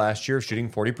track record last year of shooting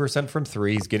 40% from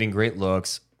three. He's getting great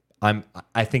looks. I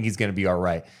think he's going to be all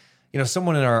right.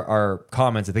 Someone in our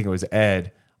comments, I think it was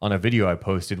Ed, on a video I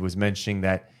posted, was mentioning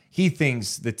that he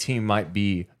thinks the team might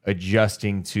be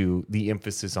adjusting to the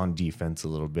emphasis on defense a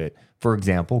little bit. For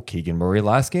example, Keegan Murray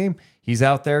last game, he's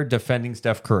out there defending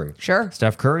Steph Curry. Sure.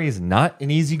 Steph Curry is not an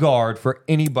easy guard for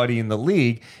anybody in the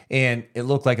league, and it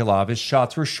looked like a lot of his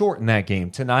shots were short in that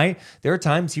game. Tonight, there are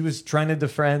times he was trying to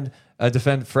defend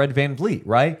Fred VanVleet,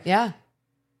 right? Yeah.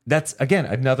 That's, again,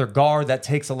 another guard that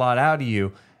takes a lot out of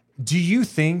you. Do you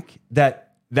think that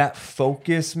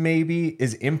focus maybe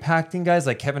is impacting guys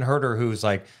like Kevin Herter, who's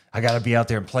like, I got to be out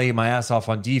there and play my ass off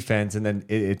on defense, and then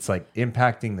it's like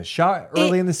impacting the shot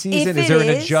early in the season? Is there an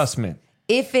adjustment?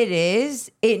 If it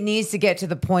is, it needs to get to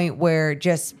the point where it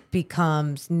just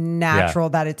becomes natural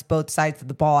that it's both sides of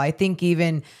the ball. I think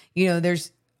even,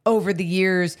 there's over the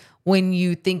years when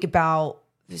you think about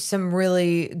some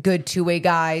really good two-way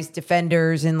guys,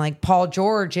 defenders, and like Paul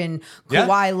George and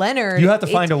Kawhi Leonard. You have to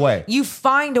find a way. You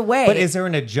find a way. But is there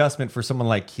an adjustment for someone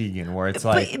like Keegan where it's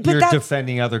like you're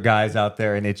defending other guys out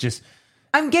there and it's just...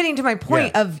 I'm getting to my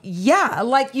point of,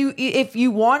 like if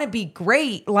you want to be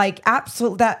great, like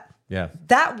absolutely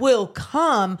that will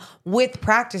come with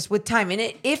practice, with time.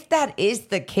 And if that is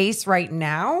the case right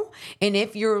now, and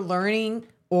if you're learning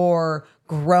or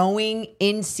growing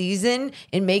in season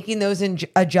and making those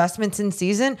adjustments in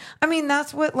season, I mean,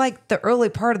 that's what like the early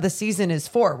part of the season is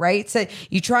for, right? So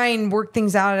you try and work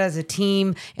things out as a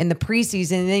team in the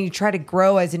preseason, and then you try to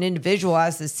grow as an individual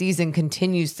as the season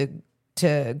continues to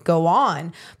go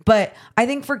on. But I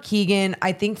think for Keegan,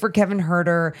 I think for Kevin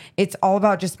Huerter, it's all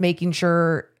about just making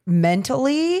sure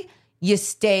mentally you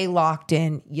stay locked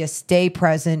in, you stay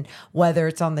present, whether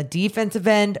it's on the defensive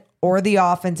end or the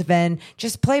offensive end.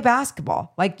 Just play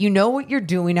basketball. Like, you know what you're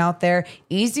doing out there.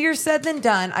 Easier said than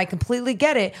done. I completely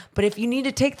get it. But if you need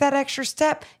to take that extra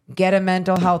step, get a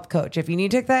mental health coach. If you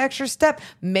need to take that extra step,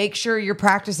 make sure you're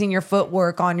practicing your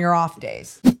footwork on your off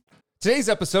days. Today's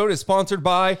episode is sponsored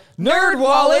by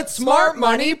NerdWallet's Smart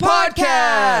Money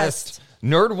Podcast.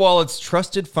 NerdWallet's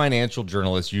trusted financial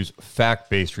journalists use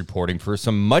fact-based reporting for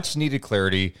some much-needed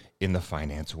clarity in the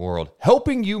finance world,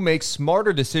 helping you make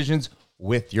smarter decisions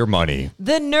with your money.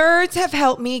 The nerds have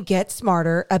helped me get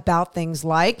smarter about things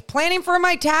like planning for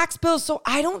my tax bill so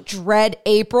I don't dread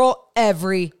April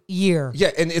every year. Yeah,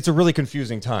 and it's a really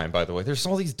confusing time, by the way. There's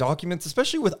all these documents,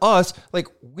 especially with us, like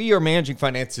we are managing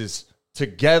finances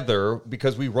together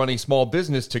because we run a small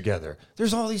business together.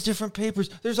 There's all these different papers.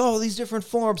 There's all these different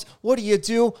forms. What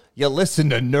do? You listen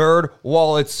to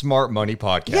NerdWallet's Smart Money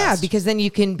Podcast. Yeah, because then you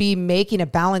can be making a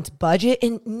balanced budget,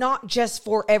 and not just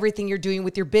for everything you're doing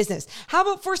with your business. How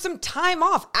about for some time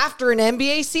off after an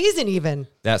NBA season even?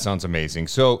 That sounds amazing.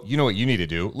 So you know what you need to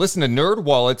do? Listen to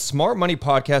NerdWallet's Smart Money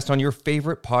Podcast on your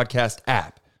favorite podcast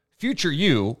app. Future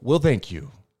you will thank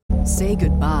you. Say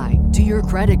goodbye to your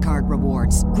credit card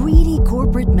rewards. Greedy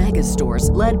corporate mega stores,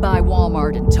 led by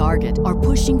Walmart and Target, are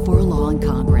pushing for a law in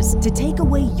Congress to take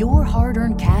away your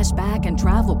hard-earned cash back and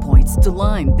travel points to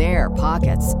line their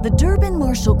pockets. The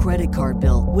Durbin-Marshall credit card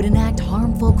bill would enact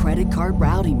harmful credit card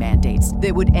routing mandates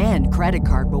that would end credit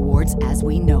card rewards as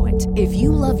we know it. If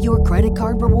you love your credit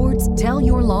card rewards, tell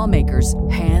your lawmakers,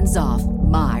 hands off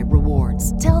my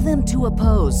rewards. Tell them to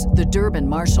oppose the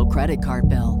Durbin-Marshall credit card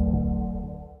bill.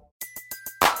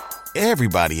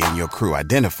 Everybody in your crew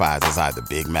identifies as either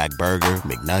Big Mac Burger,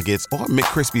 McNuggets, or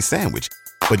McCrispy Sandwich.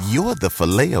 But you're the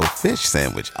Filet-O-Fish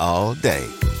Sandwich all day.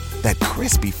 That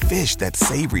crispy fish, that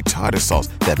savory tartar sauce,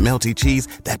 that melty cheese,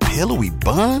 that pillowy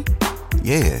bun.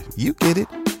 Yeah, you get it.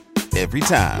 Every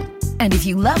time. And if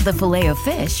you love the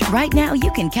Filet-O-Fish, right now you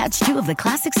can catch two of the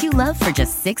classics you love for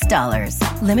just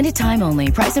 $6. Limited time only.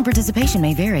 Price and participation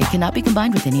may vary. Cannot be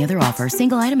combined with any other offer.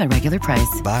 Single item at regular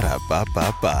price.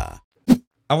 Ba-da-ba-ba-ba.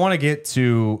 I want to get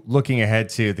to looking ahead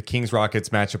to the Kings-Rockets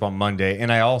matchup on Monday,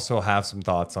 and I also have some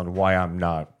thoughts on why I'm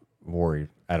not worried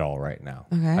at all right now.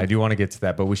 Okay. I do want to get to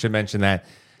that, but we should mention that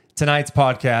tonight's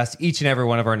podcast, each and every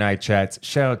one of our night chats,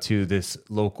 shout out to this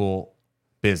local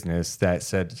business that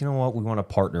said, you know what, we want to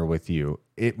partner with you.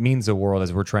 It means the world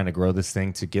as we're trying to grow this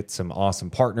thing to get some awesome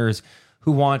partners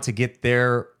who want to get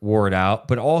their word out,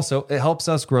 but also it helps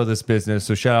us grow this business.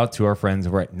 So shout out to our friends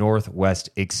over at Northwest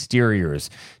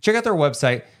Exteriors. Check out their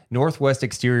website,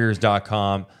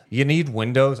 northwestexteriors.com. You need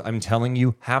windows, I'm telling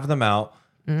you, have them out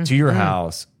to your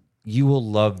house. You will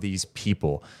love these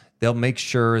people. They'll make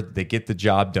sure they get the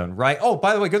job done right. Oh,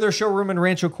 by the way, go to their showroom in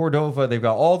Rancho Cordova. They've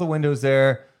got all the windows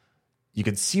there. You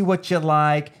can see what you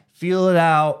like, feel it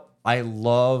out. I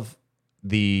love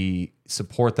the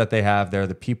support that they have there.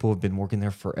 The people have been working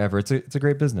there forever. It's a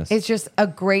great business. It's just a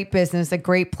great business, a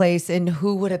great place. And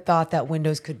who would have thought that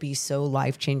windows could be so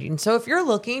life-changing? So if you're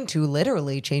looking to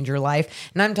literally change your life,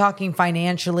 and I'm talking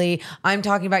financially, I'm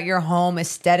talking about your home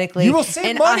aesthetically. You will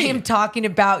save money. I am talking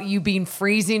about you being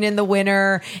freezing in the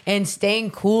winter and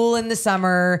staying cool in the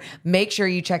summer. Make sure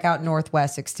you check out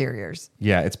Northwest Exteriors.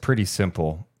 Yeah, it's pretty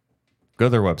simple. Go to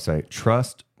their website,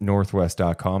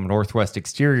 trustnorthwest.com,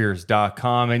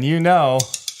 northwestexteriors.com, and you know,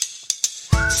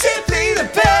 simply the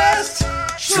best,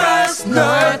 trust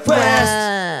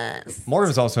Northwest. Morgan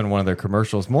was also in one of their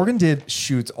commercials. Morgan did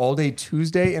shoots all day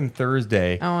Tuesday and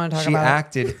Thursday. I want to talk she about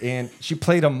acted and she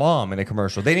played a mom in a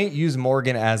commercial. They didn't use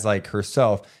Morgan as like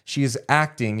herself. She is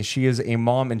acting. She is a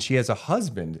mom and she has a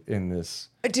husband in this.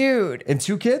 Dude. And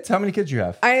 2 kids? How many kids do you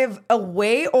have? I have a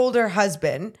way older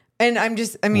husband. And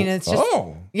it's just,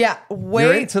 yeah,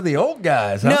 you're into the old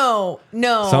guys, huh? No.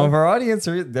 Some of our audience,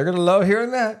 they're going to love hearing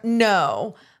that.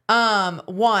 No.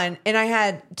 One, and I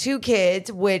had 2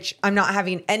 kids, which I'm not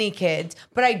having any kids,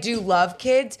 but I do love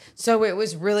kids. So it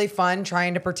was really fun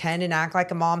trying to pretend and act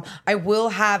like a mom. I will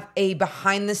have a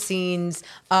behind the scenes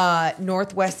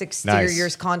Northwest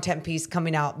Exteriors content piece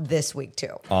coming out this week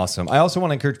too. Awesome. I also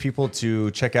want to encourage people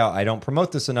to check out, I don't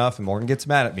promote this enough and Morgan gets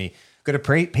mad at me. Go to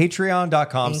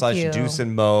patreon.com/Deuce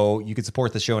and Mo. You can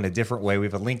support the show in a different way. We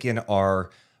have a link in our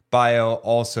bio.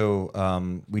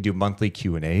 Also, we do monthly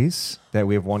Q&As that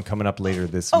we have one coming up later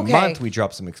this month. We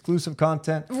drop some exclusive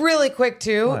content. Really quick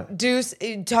too, What? Deuce,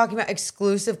 talking about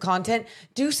exclusive content.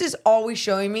 Deuce is always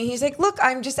showing me. He's like, look,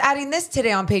 I'm just adding this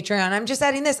today on Patreon. I'm just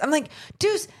adding this. I'm like,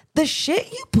 Deuce, the shit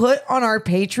you put on our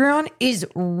Patreon is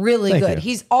really Thank good. you.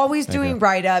 He's always Thank doing you.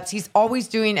 write-ups. He's always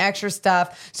doing extra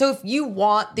stuff. So if you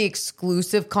want the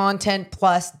exclusive content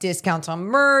plus discounts on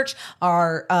merch,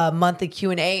 our monthly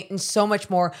Q&A, and so much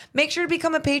more, make sure to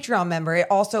become a Patreon member. It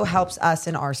also helps us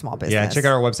in our small business. Yeah, check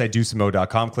out our website,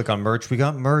 deuceandmo.com. Click on merch. We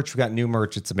got merch. We got new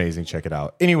merch. It's amazing. Check it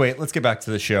out. Anyway, let's get back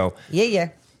to the show. Yeah.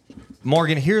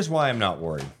 Morgan, here's why I'm not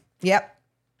worried. Yep.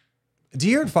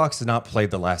 De'Aaron Fox has not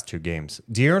played the last 2 games.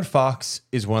 De'Aaron Fox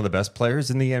is one of the best players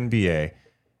in the NBA,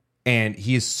 and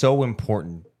he is so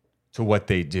important to what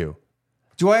they do.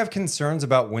 Do I have concerns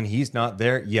about when he's not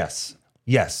there? Yes.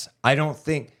 I don't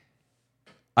think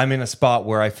I'm in a spot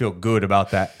where I feel good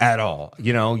about that at all.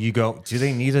 You know, you go, do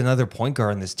they need another point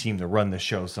guard in this team to run the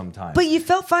show sometimes? But you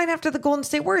felt fine after the Golden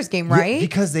State Warriors game, right? Yeah,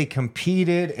 because they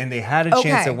competed and they had a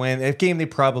chance to win. That game they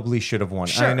probably should have won.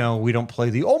 Sure. I know we don't play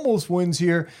the almost wins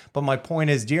here, but my point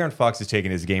is De'Aaron Fox is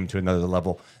taking his game to another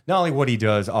level. Not only what he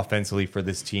does offensively for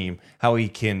this team, how he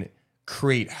can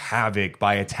create havoc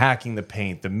by attacking the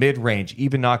paint, the mid-range,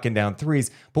 even knocking down threes,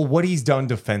 but what he's done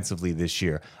defensively this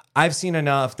year. I've seen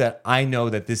enough that I know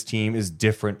that this team is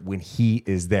different when he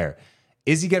is there.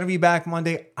 Is he going to be back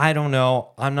Monday? I don't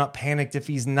know. I'm not panicked if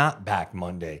he's not back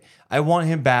Monday. I want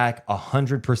him back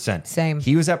 100%. Same.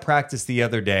 He was at practice the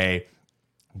other day,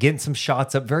 getting some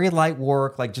shots up, very light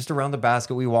work, like just around the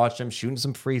basket. We watched him shooting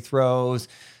some free throws,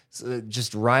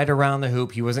 just right around the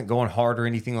hoop. He wasn't going hard or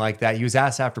anything like that. He was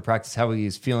asked after practice how he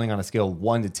was feeling on a scale of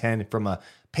 1 to 10. From a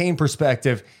pain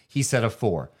perspective, he said a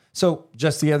 4. So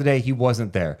just the other day, he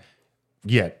wasn't there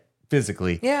yet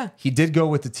physically. Yeah. He did go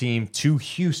with the team to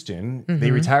Houston. They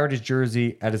retired his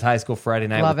jersey at his high school Friday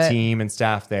night Love with it. team and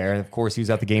staff there. And of course, he was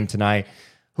at the game tonight.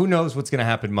 Who knows what's going to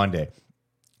happen Monday?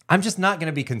 I'm just not going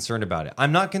to be concerned about it.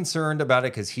 I'm not concerned about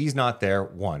it because he's not there,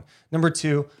 1. Number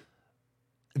 2,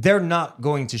 they're not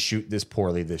going to shoot this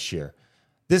poorly this year.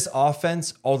 This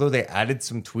offense, although they added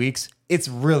some tweaks, it's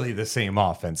really the same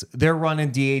offense. They're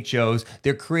running DHOs.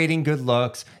 They're creating good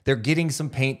looks. They're getting some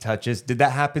paint touches. Did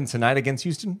that happen tonight against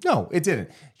Houston? No, it didn't.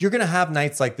 You're going to have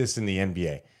nights like this in the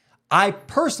NBA. I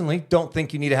personally don't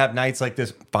think you need to have nights like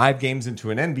this 5 games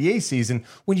into an NBA season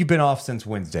when you've been off since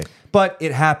Wednesday. But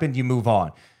it happened. You move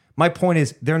on. My point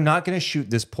is they're not going to shoot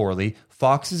this poorly.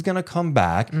 Fox is going to come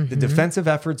back. The defensive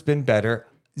effort's been better.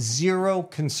 Zero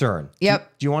concern.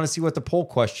 Yep. Do you want to see what the poll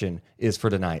question is for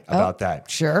tonight about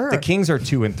that? Sure. The Kings are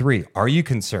 2-3. Are you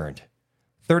concerned?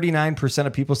 39%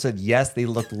 of people said yes, they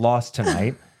looked lost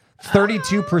tonight.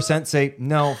 32% say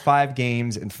no, 5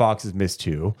 games and Fox has missed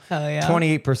 2. Hell yeah.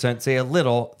 28% say a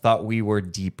little, thought we were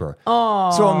deeper. So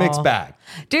a mixed bag.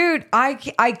 Dude,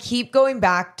 I keep going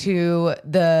back to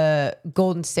the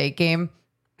Golden State game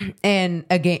and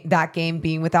again that game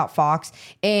being without Fox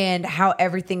and how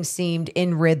everything seemed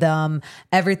in rhythm.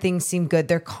 Everything seemed good.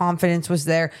 Their confidence was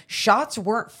there. Shots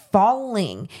weren't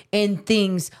falling and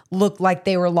things looked like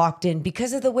they were locked in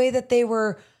because of the way that they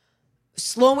were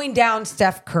slowing down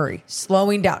Steph Curry,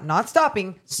 slowing down, not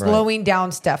stopping, slowing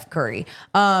down Steph Curry.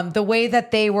 The way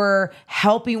that they were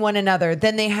helping one another.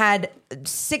 Then they had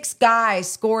 6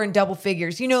 guys score in double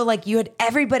figures. You know, like you had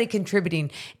everybody contributing.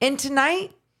 And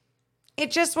tonight, it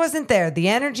just wasn't there. The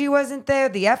energy wasn't there.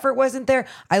 The effort wasn't there.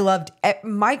 I loved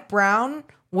Mike Brown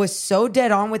was so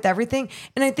dead on with everything.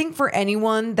 And I think for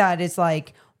anyone that is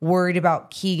like worried about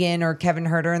Keegan or Kevin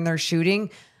Huerter and their shooting,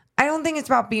 I don't think it's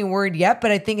about being worried yet,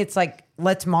 but I think it's like,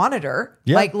 let's monitor.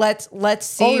 Yeah. Like, let's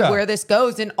see where this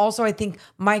goes. And also I think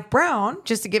Mike Brown,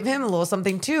 just to give him a little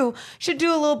something too, should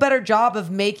do a little better job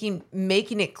of making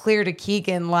it clear to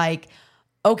Keegan, like,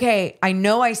 okay, I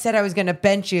know I said I was going to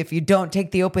bench you if you don't take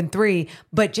the open 3,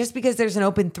 but just because there's an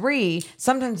open 3,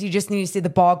 sometimes you just need to see the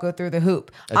ball go through the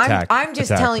hoop. I'm just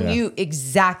telling you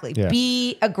exactly. Yeah.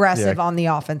 Be aggressive on the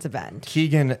offensive end.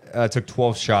 Keegan took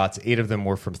 12 shots. 8 of them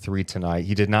were from 3 tonight.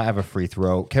 He did not have a free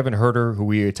throw. Kevin Huerter, who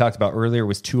we talked about earlier,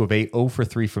 was 2 of 8, 0 for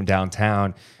 3 from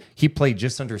downtown. He played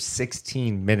just under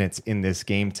 16 minutes in this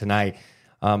game tonight.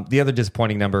 The other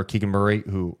disappointing number, Keegan Murray,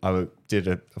 who I did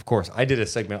a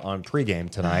segment on pregame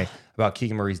tonight about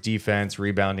Keegan Murray's defense,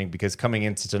 rebounding, because coming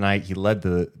into tonight, he led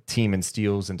the team in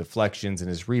steals and deflections, and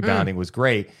his rebounding was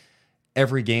great.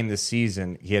 Every game this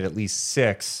season, he had at least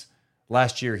 6.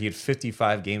 Last year, he had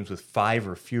 55 games with 5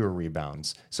 or fewer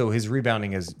rebounds. So his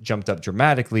rebounding has jumped up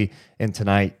dramatically, and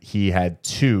tonight he had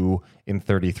 2 in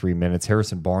 33 minutes.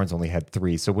 Harrison Barnes only had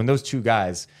 3. So when those 2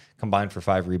 guys combined for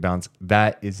 5 rebounds,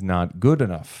 that is not good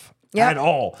enough at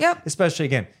all. Yep. Especially,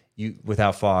 again,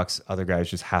 without Fox, other guys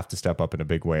just have to step up in a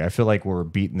big way. I feel like we're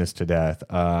beating this to death.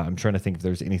 I'm trying to think if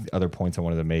there's any other points I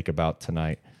wanted to make about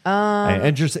tonight.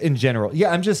 And just in general.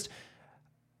 Yeah,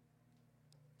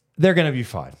 they're going to be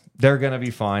fine. They're going to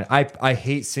be fine. I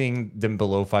hate seeing them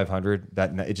below 500.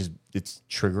 It's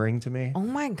triggering to me. Oh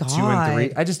my God. 2 and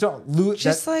 3. I just don't lose.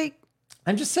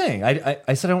 I'm just saying.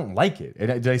 I said I don't like it.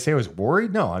 Did I say I was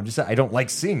worried? No, I'm just saying I don't like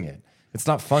seeing it. It's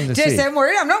not fun to see. Did I say I'm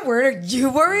worried? I'm not worried. Are you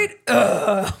worried?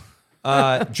 Ugh.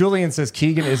 Julian says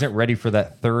Keegan isn't ready for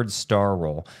that 3rd star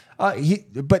role. He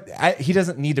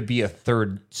doesn't need to be a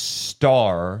 3rd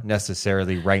star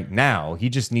necessarily right now. He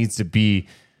just needs to be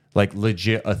like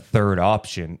legit a 3rd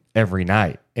option every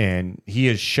night. And he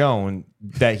has shown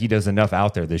that he does enough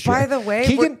out there this year. By the way,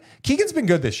 Keegan's been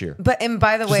good this year. And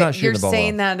by the Just way, not shooting you're the ball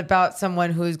saying well. that about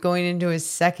someone who's going into his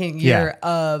 2nd year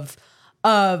of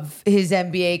his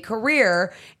NBA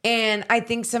career. And I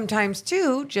think sometimes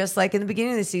too, just like in the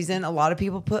beginning of the season, a lot of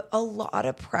people put a lot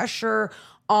of pressure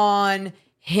on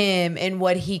him and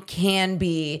what he can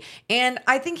be. And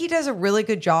I think he does a really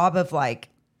good job of like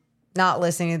not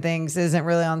listening to things, isn't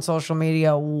really on social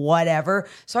media, whatever.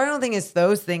 So I don't think it's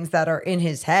those things that are in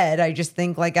his head. I just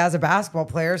think like as a basketball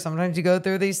player, sometimes you go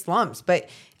through these slumps. But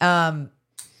the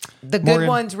good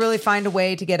ones really find a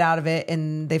way to get out of it,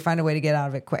 and they find a way to get out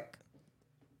of it quick.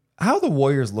 How the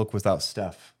Warriors look without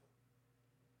Steph?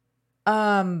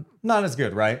 Not as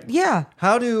good, right? Yeah.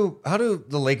 How do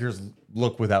the Lakers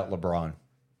look without LeBron?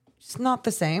 It's not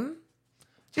the same.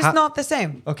 Not the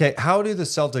same. Okay, how do the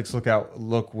Celtics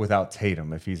look without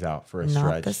Tatum if he's out for a stretch?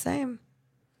 Not the same.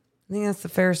 I think that's the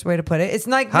fairest way to put it. It's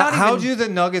like how do the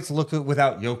Nuggets look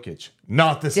without Jokic?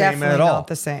 Not the same at all. Not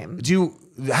the same.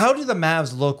 How do the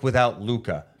Mavs look without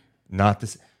Luka? Not the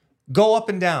same. Go up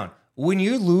and down. When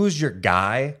you lose your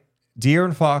guy,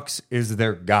 De'Aaron Fox is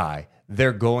their guy.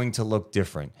 They're going to look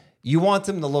different. You want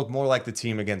them to look more like the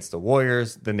team against the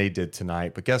Warriors than they did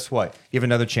tonight. But guess what? You have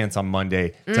another chance on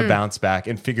Monday to bounce back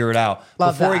and figure it out.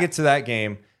 Before we get to that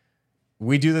game,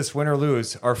 we do this win or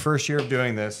lose. Our first year of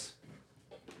doing this.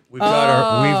 We've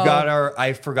got our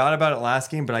I forgot about it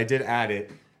last game, but I did add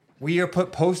it. We are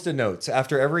put post-it notes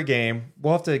after every game.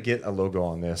 We'll have to get a logo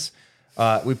on this.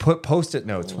 We put post-it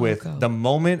notes with the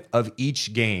moment of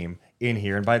each game in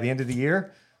here. And by the end of the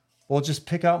year, we'll just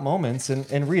pick out moments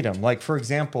and read them. Like, for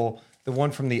example, the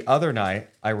one from the other night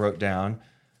I wrote down.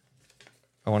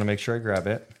 I want to make sure I grab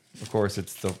it. Of course,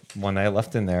 it's the one that I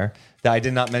left in there that I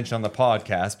did not mention on the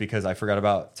podcast because I forgot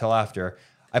about till after.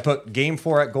 I put Game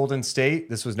 4 at Golden State.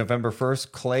 This was November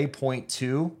 1st. Clay point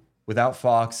 2 without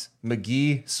Fox.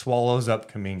 McGee swallows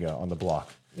up Kuminga on the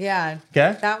block. Yeah.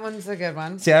 Okay. That one's a good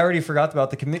one. See, I already forgot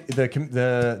about the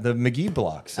McGee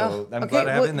block, so I'm glad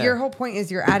I have it in there. Your whole point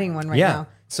is you're adding one right now.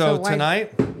 So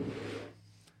tonight,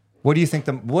 what do you think?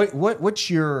 What's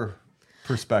your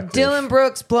perspective? Dylan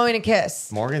Brooks blowing a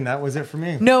kiss. Morgan, that was it for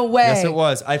me. No way. Yes, it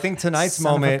was. I think tonight's Son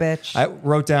of a moment, bitch. I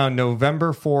wrote down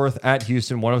November 4th at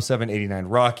Houston, 107-89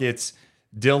 Rockets.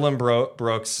 Dylan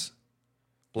Brooks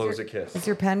blows a kiss. Is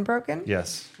your pen broken?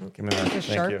 Yes. Give me that. Like a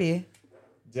Thank Sharpie. you.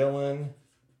 Dylan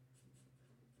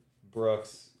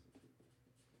Brooks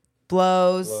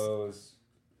Blows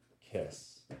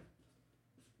kiss.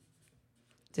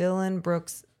 Dylan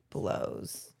Brooks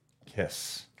blows.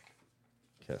 Kiss.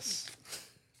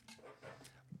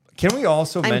 Can we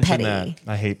also mention petty. that?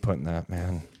 I hate putting that,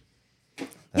 man. That's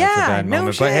Yeah, a bad no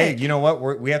moment. shit. But hey, you know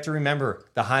what? We have to remember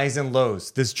the highs and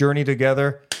lows. This journey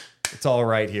together, it's all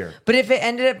right here. But if it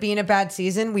ended up being a bad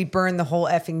season, we burn the whole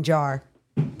effing jar.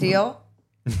 Deal?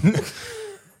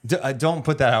 Don't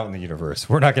put that out in the universe.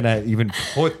 We're not going to even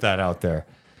put that out there.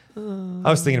 I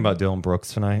was thinking about Dylan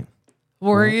Brooks tonight.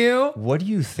 Were you? What do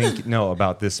you think? No,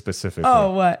 about this specifically.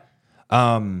 Oh, what?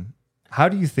 How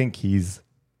do you think he's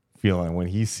feeling when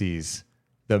he sees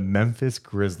the Memphis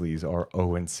Grizzlies are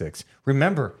 0-6?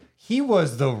 Remember, he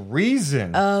was the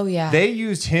reason. Oh, yeah. They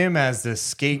used him as the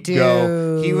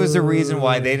scapegoat. He was the reason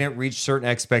why they didn't reach certain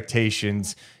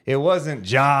expectations. It wasn't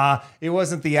Ja. It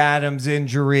wasn't the Adams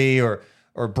injury or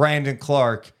Brandon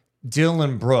Clark.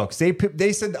 Dylan Brooks.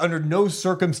 They said under no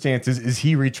circumstances is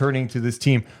he returning to this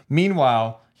team.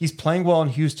 Meanwhile, he's playing well in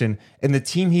Houston, and the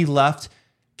team he left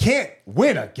can't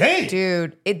win a game.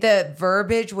 Dude, the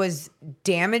verbiage was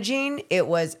damaging. It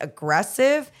was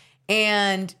aggressive.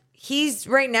 And he's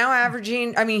right now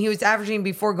averaging, he was averaging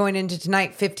before going into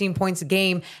tonight 15 points a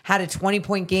game, had a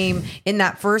 20-point game in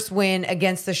that first win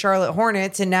against the Charlotte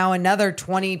Hornets, and now another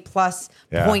 20-plus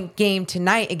point game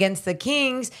tonight against the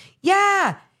Kings.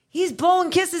 Yeah, he's blowing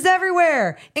kisses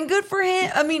everywhere. And good for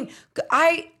him.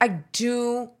 I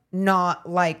do not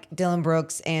like Dylan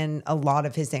Brooks and a lot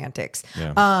of his antics.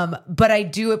 Yeah. But I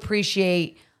do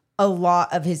appreciate a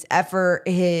lot of his effort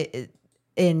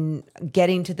in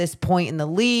getting to this point in the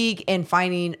league and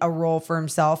finding a role for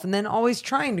himself and then always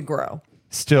trying to grow.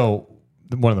 Still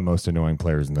one of the most annoying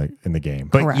players in the game.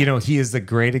 But, Correct. He is the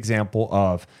great example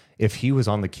of if he was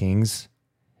on the Kings,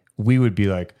 we would be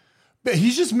like,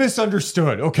 he's just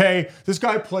misunderstood, okay? This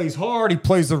guy plays hard. He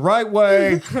plays the right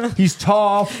way. He's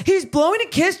tough. He's blowing a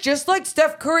kiss just like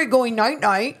Steph Curry going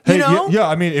night-night, Hey, you know?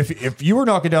 Yeah, if you were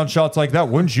knocking down shots like that,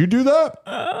 wouldn't you do that?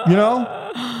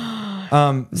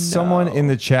 No. Someone in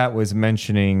the chat was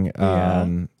mentioning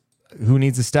who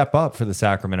needs to step up for the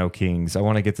Sacramento Kings. I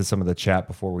want to get to some of the chat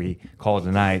before we call it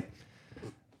a night.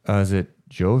 Is it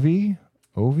Jovi?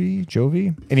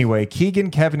 Anyway, Keegan,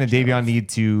 Kevin, and Davion need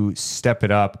to step it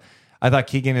up. I thought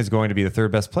Keegan is going to be the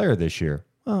third best player this year.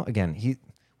 Well, again,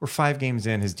 we're 5 games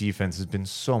in. His defense has been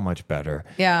so much better.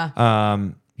 Yeah.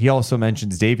 He also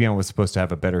mentions Davion was supposed to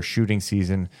have a better shooting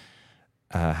season,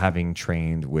 having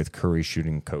trained with Curry's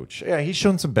shooting coach. Yeah, he's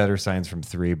shown some better signs from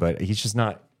 3, but he's just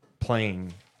not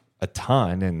playing a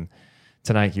ton. And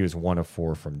tonight he was 1 of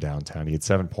 4 from downtown. He had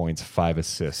 7 points, 5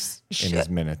 assists in his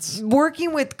minutes.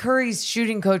 Working with Curry's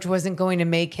shooting coach wasn't going to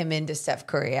make him into Steph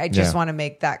Curry. I just want to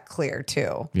make that clear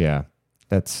too. Yeah,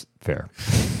 that's fair.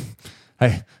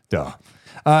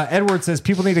 Edward says,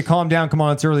 people need to calm down. Come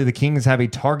on, it's early. The Kings have a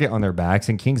target on their backs,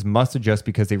 and Kings must adjust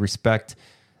because they respect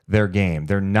their game.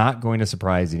 They're not going to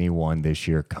surprise anyone this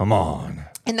year. Come on.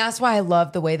 And that's why I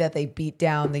love the way that they beat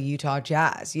down the Utah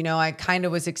Jazz. I kind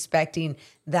of was expecting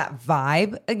that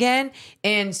vibe again.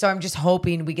 And so I'm just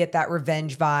hoping we get that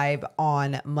revenge vibe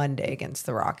on Monday against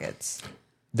the Rockets.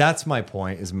 That's my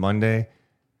point, is Monday.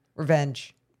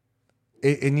 Revenge.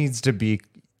 It needs to be...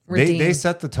 Redeem. They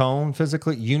set the tone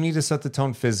physically. You need to set the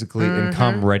tone physically and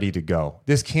come ready to go.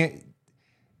 This can't...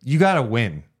 You got to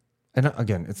win. And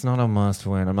again, it's not a must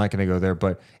win. I'm not going to go there.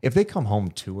 But if they come home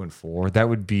 2-4, that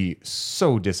would be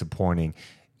so disappointing.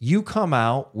 You come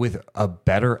out with a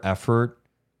better effort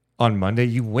on Monday,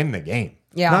 you win the game.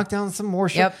 Yeah. Knock down some more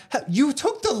shots. Yep. You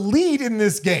took the lead in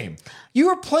this game. You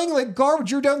were playing like garbage.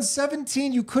 You're down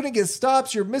 17. You couldn't get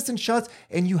stops. You're missing shots.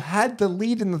 And you had the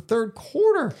lead in the third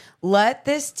quarter. Let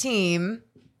this team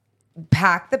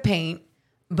pack the paint,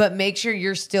 but make sure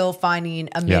you're still finding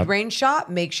a mid-range shot.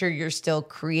 Make sure you're still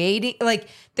creating. Like,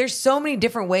 there's so many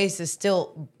different ways to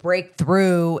still break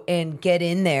through and get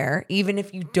in there, even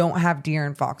if you don't have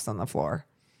De'Aaron Fox on the floor.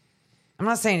 I'm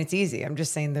not saying it's easy. I'm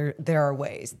just saying there are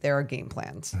ways. There are game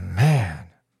plans. Man.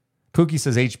 Pookie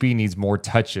says HB needs more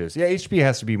touches. Yeah, HB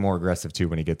has to be more aggressive too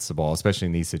when he gets the ball, especially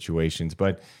in these situations.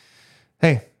 But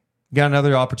hey, you got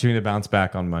another opportunity to bounce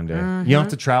back on Monday. You don't have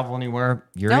to travel anywhere.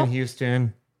 You're in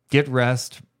Houston. Get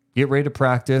rest. Get ready to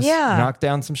practice. Yeah. Knock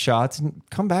down some shots and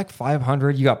come back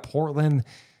 500. You got Portland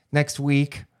next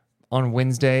week on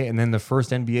Wednesday, and then the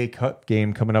first NBA Cup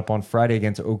game coming up on Friday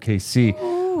against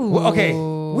OKC. Well, okay,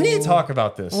 we need to talk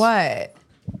about this. What?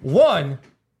 One,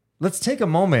 let's take a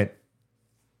moment.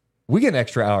 We get an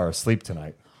extra hour of sleep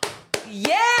tonight.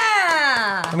 Yeah.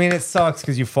 I mean, it sucks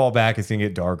because you fall back. It's going to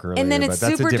get dark earlier. And then it's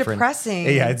super depressing.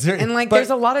 Yeah, and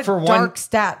there's a lot of dark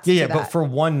stats. Yeah, to but that. for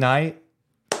one night.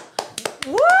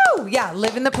 Woo! Yeah,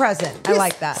 live in the present. I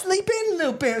like that. Sleep in a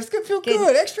little bit. It's going to feel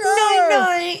good. Extra hour.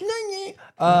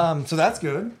 Night. So that's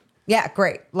good. Yeah,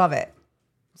 great. Love it.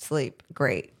 Sleep.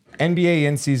 Great. NBA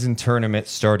in-season tournament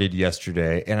started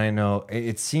yesterday, and I know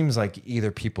it seems like either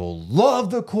people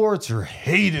love the courts or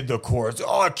hated the courts.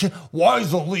 Oh, why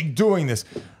is the league doing this?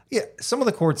 Yeah, some of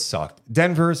the courts sucked.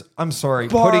 Denver's, I'm sorry,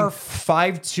 putting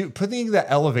the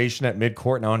elevation at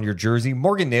midcourt and on your jersey.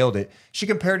 Morgan nailed it. She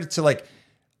compared it to like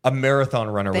a marathon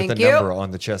runner with a number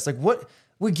on the chest. Like, what?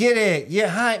 We get it.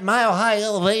 Yeah, mile high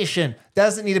elevation.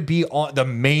 Doesn't need to be on the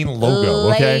main logo.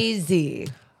 Okay? Lazy.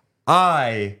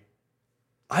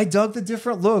 I dug the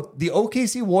different look. The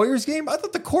OKC Warriors game, I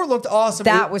thought the court looked awesome.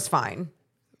 That was fine.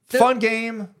 Fun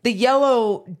game. The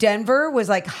yellow Denver was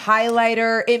like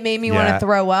highlighter. It made me want to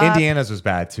throw up. Indiana's was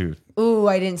bad too. Ooh,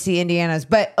 I didn't see Indiana's.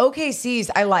 But OKC's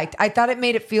I liked. I thought it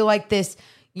made it feel like this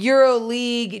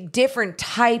EuroLeague, different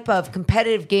type of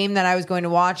competitive game that I was going to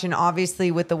watch. And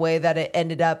obviously with the way that it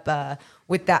ended up,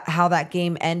 with that how that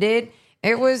game ended,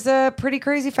 It was a pretty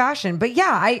crazy fashion. But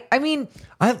yeah, I mean,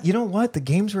 you know what? The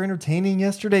games were entertaining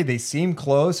yesterday. They seemed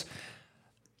close.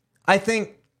 I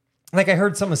think, like, I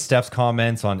heard some of Steph's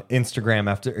comments on Instagram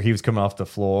after he was coming off the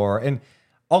floor, and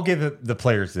I'll give the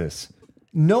players this.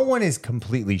 No one is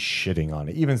completely shitting on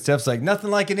it. Even Steph's like, nothing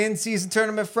like an in-season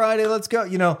tournament Friday. Let's go.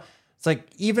 You know, it's like,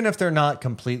 even if they're not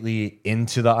completely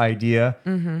into the idea,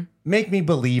 make me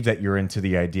believe that you're into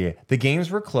the idea. The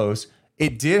games were close.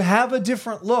 It did have a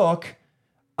different look.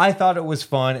 I thought it was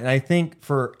fun. And I think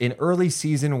for an early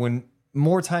season, when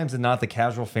more times than not, the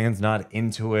casual fan's not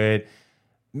into it,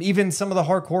 even some of the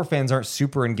hardcore fans aren't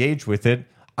super engaged with it.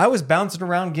 I was bouncing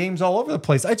around games all over the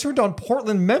place. I turned on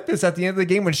Portland-Memphis at the end of the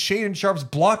game when Shaden Sharp's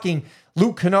blocking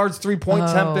Luke Kennard's three-point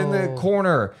attempt in the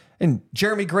corner, and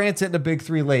Jeremy Grant's hitting a big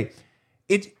three late.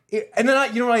 And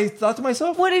then you know what I thought to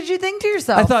myself? what did you think to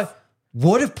yourself? I thought,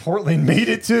 what if Portland made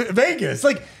it to Vegas?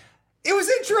 Like, it was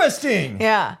interesting.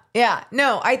 Yeah.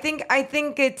 No, I think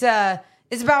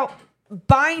it's about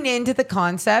buying into the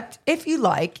concept if you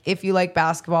like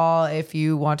basketball, if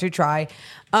you want to try.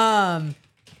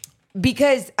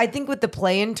 Because I think with the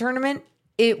play-in tournament,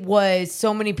 it was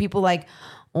so many people like,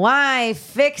 why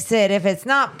fix it if it's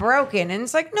not broken? And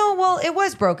it's like, no, well, it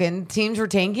was broken. Teams were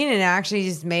tanking, and it actually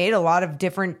just made a lot of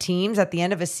different teams at the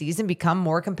end of a season become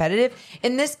more competitive.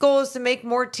 And this goal is to make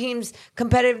more teams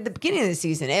competitive at the beginning of the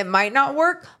season. It might not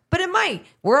work, but it might.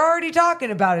 We're already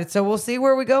talking about it, so we'll see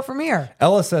where we go from here.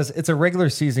 Ella says, it's a regular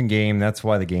season game. That's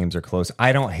why the games are close.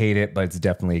 I don't hate it, but it's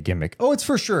definitely a gimmick. Oh, it's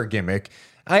for sure a gimmick.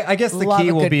 I guess the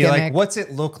key will be like, what's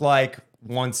it look like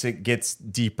once it gets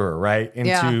deeper, right?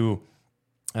 Into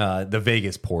the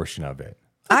Vegas portion of it.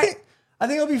 I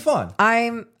think it'll be fun.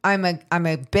 I'm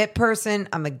a bit person.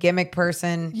 I'm a gimmick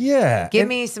person. Yeah. Give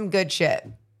me some good shit.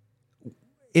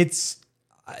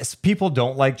 People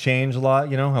don't like change a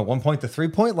lot. You know, at one point, the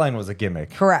 3-point line was a gimmick.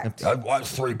 Correct. What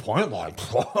 3-point line?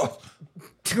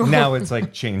 Now it's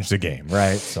like change the game,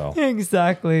 right? So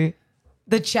exactly.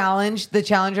 The challenge,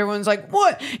 everyone's like,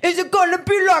 what? Is it going to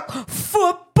be like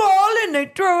football? And they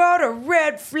throw out a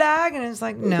red flag. And it's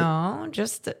like, no,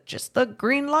 just the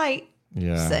green light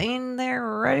saying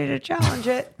they're ready to challenge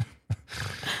it.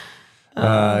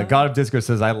 God of Disco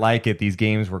says, I like it. These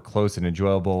games were close and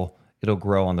enjoyable. It'll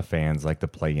grow on the fans like the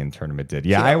play-in tournament did.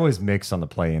 Yeah, I was mixed on the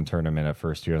play-in tournament at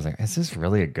first year. I was like, is this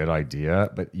really a good idea?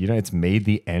 But, you know, it's made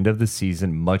the end of the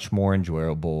season much more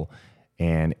enjoyable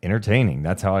and entertaining.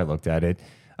 That's how I looked at it.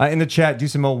 In the chat,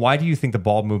 Dusimo, why do you think the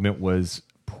ball movement was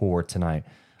poor tonight?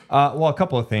 Well, a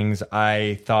couple of things.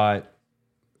 I thought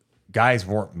guys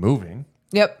weren't moving.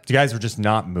 Yep. The guys were just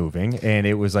not moving, and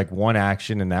it was like one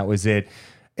action, and that was it.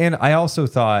 And I also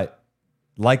thought,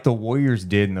 like the Warriors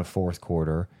did in the fourth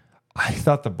quarter, I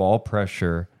thought the ball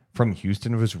pressure from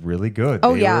Houston was really good.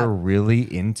 They were really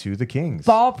into the Kings.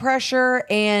 Ball pressure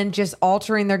and just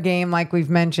altering their game, like we've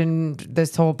mentioned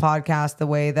this whole podcast, the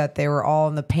way that they were all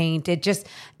in the paint. It just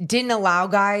didn't allow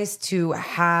guys to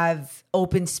have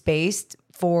open space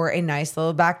for a nice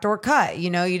little backdoor cut.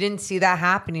 You know, you didn't see that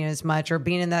happening as much, or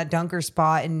being in that dunker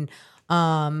spot and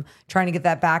trying to get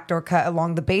that backdoor cut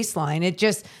along the baseline. It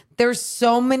just, there's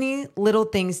so many little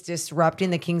things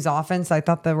disrupting the Kings offense. I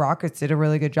thought the Rockets did a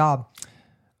really good job.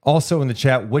 Also in the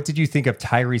chat, what did you think of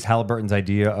Tyrese Halliburton's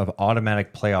idea of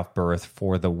automatic playoff berth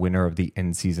for the winner of the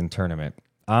in-season tournament?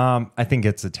 I think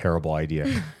it's a terrible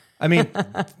idea. I mean,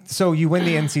 so you win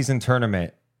the in-season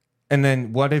tournament, and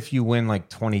then what if you win like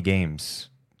 20 games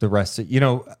the rest of, you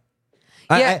know...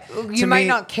 you might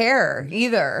not care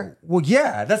either. Well,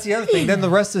 yeah, that's the other thing. Then the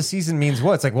rest of the season means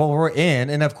what? It's like, well, we're in.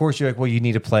 And of course, you're like, well, you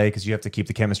need to play because you have to keep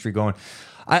the chemistry going.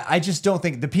 I just don't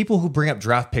think the people who bring up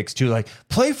draft picks too, like,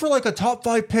 play for like a top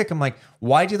 5 pick. I'm like,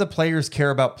 why do the players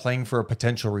care about playing for a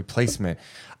potential replacement?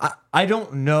 I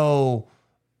don't know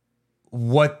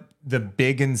what the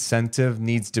big incentive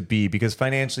needs to be, because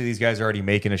financially these guys are already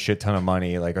making a shit ton of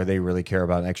money. Like, are they really care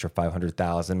about an extra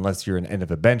 500,000 unless you're an end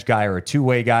of a bench guy or a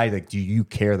two-way guy? Like, do you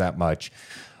care that much?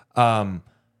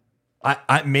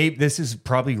 This is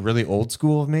probably really old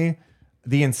school of me.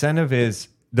 The incentive is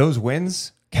those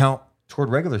wins count toward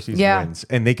regular season wins,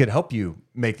 and they could help you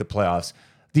make the playoffs.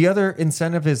 The other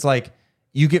incentive is like,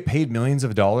 you get paid millions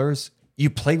of dollars, you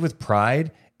play with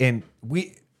pride, and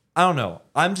I don't know.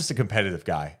 I'm just a competitive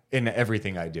guy in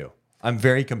everything I do. I'm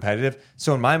very competitive.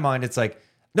 So in my mind, it's like,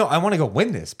 no, I want to go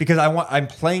win this because I'm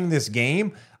playing this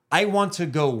game. I want to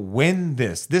go win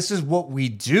this. This is what we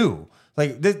do.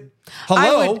 Like,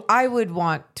 hello. I would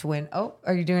want to win. Oh,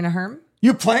 are you doing a Herm?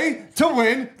 You play to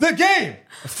win the game.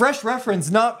 Fresh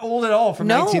reference, not old at all, from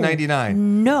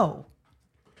 1999. No,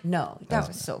 that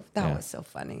was so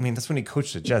funny. I mean, that's when he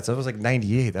coached the Jets. That was like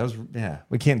 98.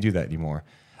 We can't do that anymore.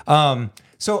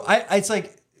 So it's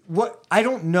like, what? I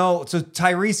don't know. So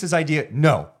Tyrese's idea,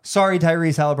 no. Sorry,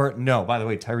 Tyrese Halliburton, no. By the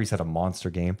way, Tyrese had a monster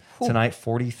game tonight,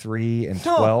 43 and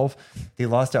 12. They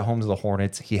lost at home to the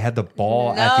Hornets. He had the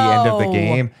ball at the end of the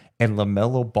game, and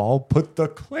LaMelo Ball put the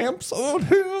clamps on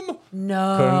him.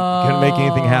 No. Couldn't make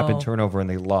anything happen, turnover, and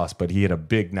they lost. But he had a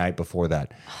big night before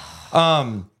that.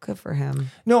 Good for him.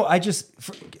 No,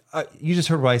 you just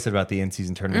heard what I said about the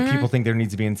in-season tournament. People think there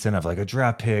needs to be incentive, like a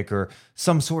draft pick or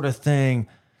some sort of thing.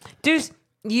 Dude,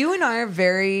 you and I are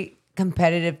very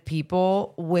competitive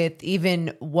people with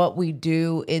even what we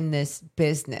do in this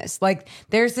business. Like,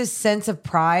 there's this sense of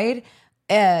pride,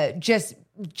 just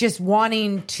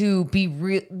wanting to be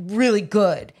really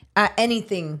good at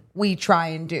anything we try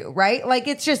and do, right? Like,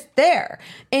 it's just there.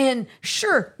 And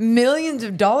sure, millions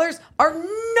of dollars are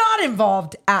not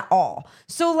involved at all.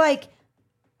 So, like,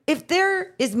 if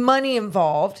there is money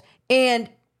involved and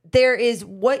there is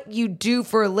what you do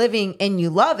for a living and you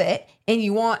love it and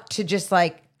you want to just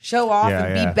like show off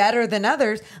and be better than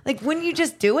others, like, wouldn't you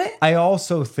just do it? I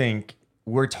also think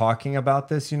we're talking about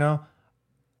this,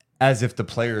 as if the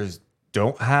players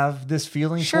don't have this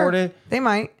feeling toward it. They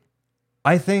might.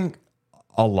 I think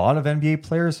a lot of NBA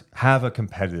players have a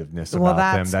competitiveness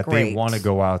about them that they want to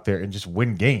go out there and just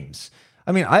win games.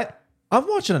 I mean, I'm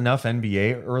watching enough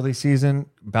NBA early season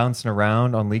bouncing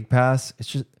around on League Pass. It's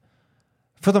just,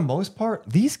 for the most part,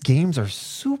 these games are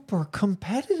super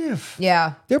competitive.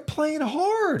 Yeah. They're playing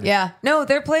hard. Yeah. No,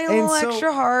 they're playing a little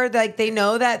extra hard. Like, they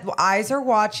know that eyes are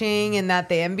watching and that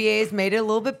the NBA has made it a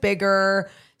little bit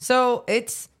bigger. So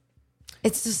it's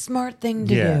the smart thing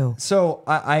to do. So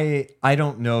I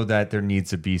don't know that there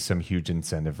needs to be some huge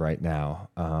incentive right now.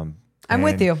 I'm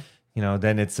with you.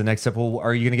 Then it's the next step. Well,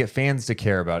 are you going to get fans to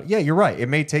care about it? Yeah, you're right. It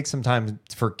may take some time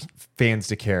for fans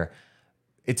to care.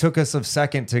 It took us a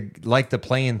second to like the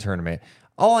play-in tournament.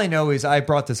 All I know is, I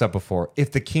brought this up before.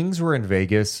 If the Kings were in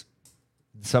Vegas,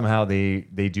 somehow they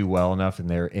do well enough and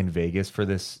they're in Vegas for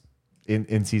this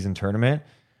in-season tournament,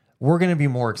 we're going to be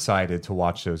more excited to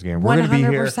watch those games. We're going to be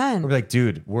here. We're like,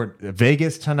 dude, we're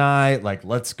Vegas tonight. Like,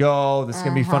 let's go. This is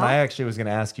going to be fun. I actually was going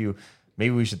to ask you,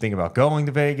 maybe we should think about going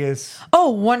to Vegas.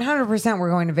 Oh, 100%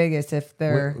 we're going to Vegas if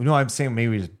they're... No, I'm saying maybe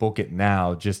we just book it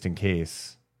now just in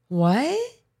case. What?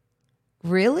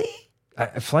 Really?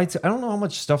 Flights, I don't know how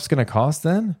much stuff's going to cost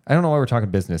then. I don't know why we're talking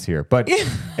business here. But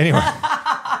anyway.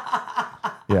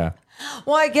 Yeah.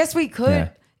 Well, I guess we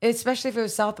could, especially if it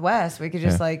was Southwest. We could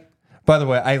just By the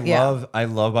way, I love,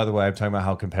 by the way, I'm talking about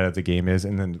how competitive the game is.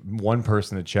 And then one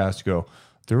person in the chat to go,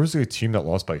 there was a team that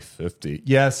lost by 50.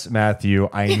 Yes, Matthew,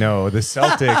 I know. The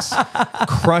Celtics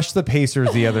crushed the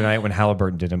Pacers the other night when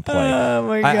Halliburton didn't play. Oh,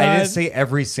 my God. I didn't say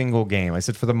every single game. I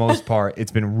said for the most part,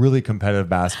 it's been really competitive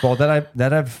basketball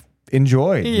that I've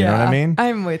enjoyed. You know what I mean?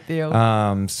 I'm with you.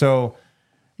 So,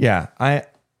 yeah, I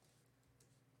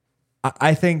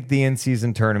think the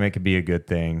in-season tournament could be a good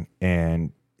thing.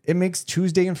 And it makes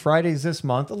Tuesday and Fridays this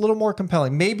month a little more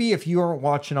compelling. Maybe if you aren't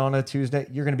watching on a Tuesday,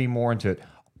 you're going to be more into it.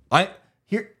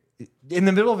 Here in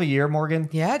the middle of a year, Morgan.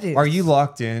 Yeah, dude. Are you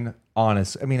locked in?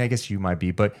 Honest. I mean, I guess you might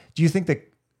be, but do you think that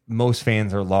most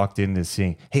fans are locked into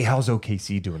seeing, hey, how's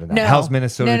OKC doing that? No. How's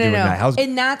Minnesota doing that?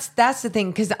 And that's the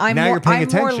thing, because I'm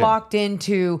more locked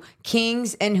into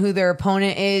Kings and who their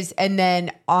opponent is, and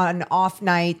then on off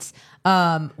nights,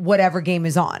 whatever game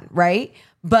is on, right?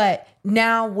 But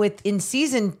now with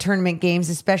in-season tournament games,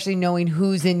 especially knowing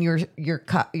who's in your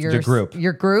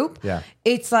group,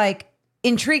 it's like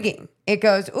intriguing. It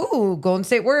goes, ooh, Golden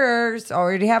State Warriors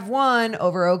already have one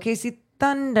over OKC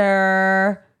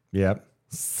Thunder. Yep.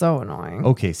 So annoying.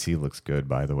 OKC looks good,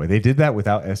 by the way. They did that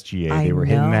without SGA. They were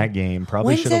hitting that game.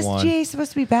 Probably should have won. When's SGA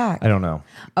supposed to be back? I don't know.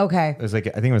 Okay. It was like,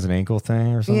 I think it was an ankle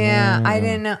thing or something. Yeah, I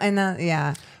didn't know.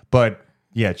 And But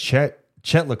yeah, Chet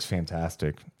looks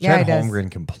fantastic. Chet Holmgren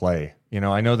can play.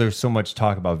 I know there's so much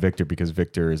talk about Victor because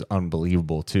Victor is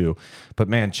unbelievable too. But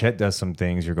man, Chet does some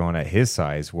things you're going at his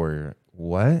size where,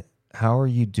 what? How are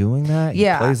you doing that?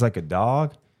 Yeah. He plays like a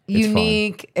dog. It's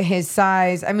unique, fun. His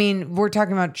size. I mean, we're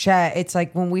talking about Chet. It's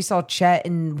like when we saw Chet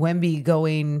and Wemby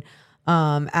going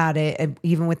at it, and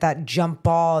even with that jump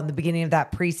ball in the beginning of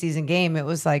that preseason game, it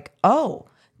was like, oh,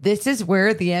 this is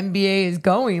where the NBA is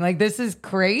going. Like, this is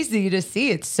crazy to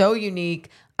see. It's so unique.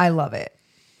 I love it.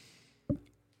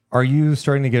 Are you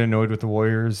starting to get annoyed with the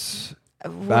Warriors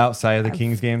outside of the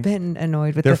Kings game? Been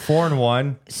annoyed with. They're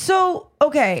 4-1. So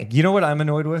okay. You know what I'm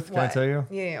annoyed with? Can What? I tell you?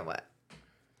 Yeah. What?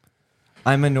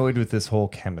 I'm annoyed with this whole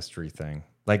chemistry thing.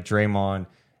 Like Draymond,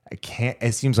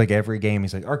 it seems like every game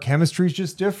he's like, our chemistry's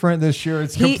just different this year.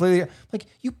 It's completely like,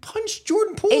 you punched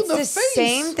Jordan Poole in the face. It's the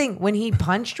same thing. When he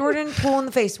punched Jordan Poole in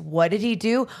the face, what did he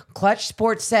do? Clutch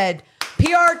Sports said,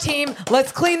 PR team,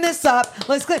 let's clean this up.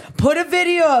 Put a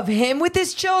video of him with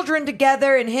his children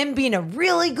together and him being a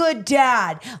really good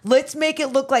dad. Let's make it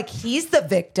look like he's the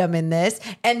victim in this,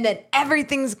 and then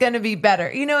everything's going to be better.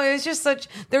 It was just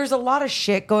there's a lot of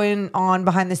shit going on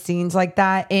behind the scenes like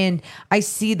that. And I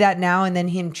see that now, and then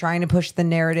him trying to push the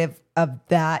narrative of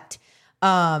that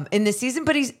in the season.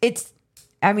 But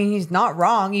he's not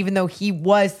wrong, even though he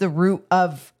was the root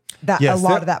of that, a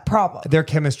lot of that problem. Their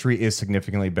chemistry is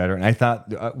significantly better. And I thought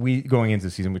going into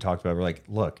the season, we talked about, we're like,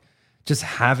 look, just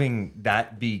having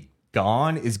that be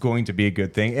gone is going to be a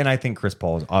good thing. And I think Chris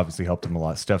Paul has obviously helped him a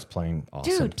lot. Steph's playing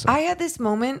awesome. Dude, I had this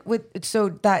moment with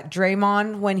that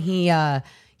Draymond when he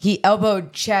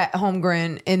elbowed Chet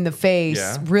Holmgren in the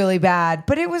face really bad,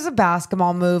 but it was a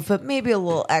basketball move, but maybe a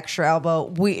little extra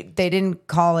elbow. They didn't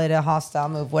call it a hostile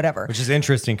move, whatever. Which is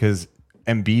interesting because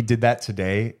Embiid did that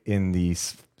today in the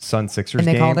Sun-Sixers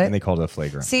game, and they called it a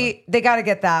flagrant. See, they got to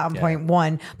get that on point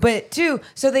one. But two,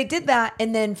 so they did that,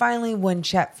 and then finally when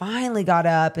Chet finally got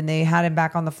up and they had him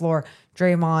back on the floor,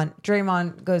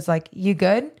 Draymond goes like, "You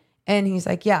good?" And he's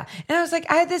like, "Yeah." And I was like,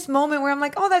 I had this moment where I'm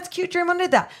like, "Oh, that's cute. Draymond did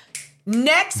that."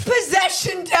 Next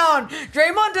possession down,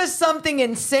 Draymond does something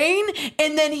insane,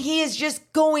 and then he is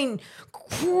just going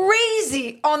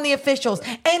crazy on the officials,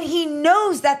 and he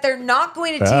knows that they're not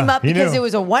going to team up because it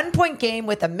was a 1-point game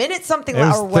with a minute something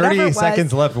left or whatever it was. 38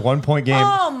 seconds left, 1-point game.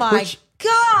 Oh my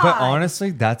God. But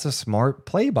honestly, that's a smart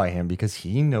play by him because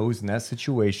he knows in that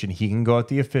situation he can go at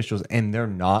the officials and they're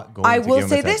not going to give him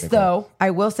a technical. I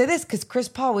will say this because Chris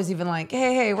Paul was even like,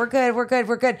 hey, we're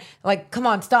good. Like, come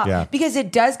on, stop. Yeah. Because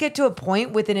it does get to a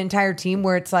point with an entire team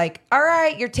where it's like, all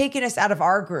right, you're taking us out of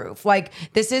our groove. Like,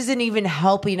 this isn't even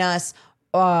helping us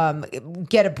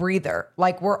get a breather.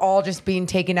 Like, we're all just being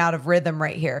taken out of rhythm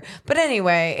right here. But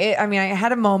anyway, I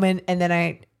had a moment and then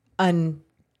I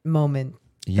unmoment.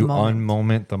 You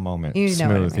unmoment the moment. You know Smooth,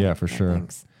 what I mean. yeah, for sure.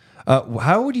 Thanks.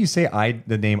 How would you say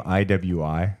the name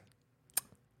IWI?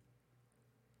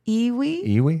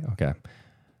 Iwi? Okay.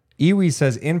 Iwi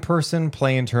says, in-person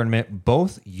play-in tournament,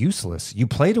 both useless. You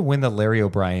play to win the Larry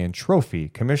O'Brien trophy.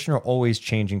 Commissioner always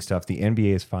changing stuff. The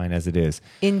NBA is fine as it is.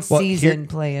 In-season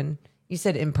play-in. You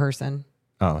said in-person.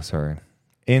 Oh, sorry.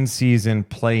 In-season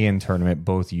play-in tournament,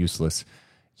 both useless.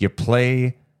 You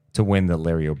play to win the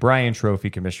Larry O'Brien trophy.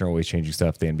 Commissioner always changing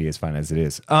stuff. The NBA is fine as it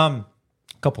is. A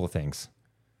couple of things.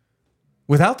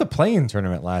 Without the play-in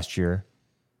tournament last year,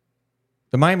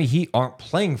 the Miami Heat aren't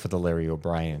playing for the Larry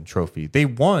O'Brien trophy. They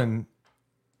won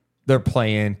their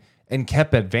play-in and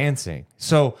kept advancing.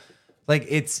 So,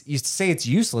 like, you say it's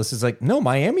useless. It's like, no,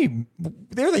 Miami,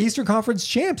 they're the Eastern Conference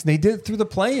champs, and they did it through the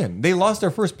play-in. They lost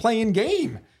their first play-in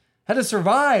game. Had to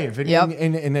survive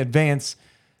and advance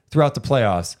throughout the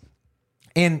playoffs.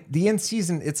 And the end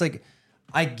season, it's like,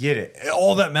 I get it.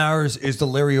 All that matters is the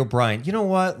Larry O'Brien. You know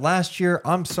what? Last year,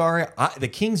 I'm sorry, the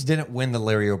Kings didn't win the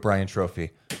Larry O'Brien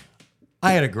trophy.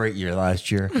 I had a great year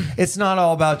last year. It's not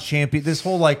all about this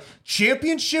whole like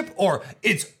championship or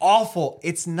it's awful.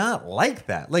 It's not like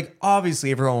that. Like,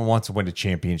 obviously everyone wants to win a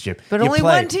championship. But only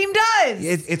one team does.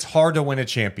 It's hard to win a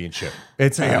championship.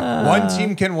 It's one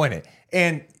team can win it.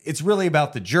 And it's really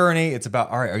about the journey. It's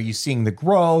about, all right, are you seeing the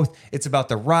growth? It's about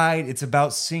the ride. It's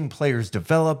about seeing players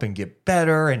develop and get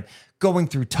better and going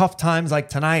through tough times like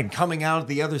tonight and coming out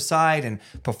the other side and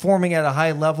performing at a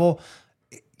high level.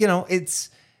 You know,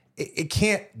 it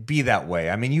can't be that way.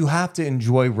 I mean, you have to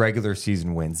enjoy regular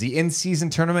season wins. The in-season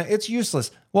tournament, it's useless.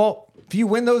 Well, if you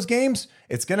win those games,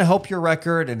 it's going to help your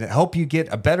record and help you get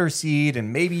a better seed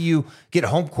and maybe you get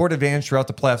home court advantage throughout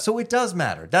the playoffs. So it does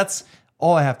matter. That's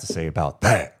all I have to say about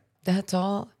that. That's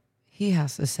all he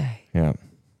has to say. Yeah.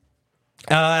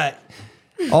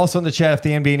 Also in the chat, if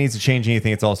the NBA needs to change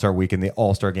anything, it's All-Star Weekend. The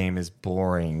All-Star Game is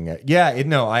boring. Yeah,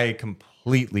 I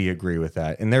completely agree with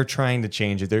that. And they're trying to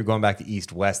change it. They're going back to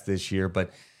East-West this year. But,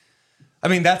 I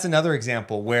mean, that's another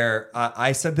example where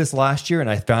I said this last year, and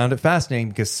I found it fascinating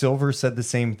because Silver said the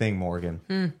same thing,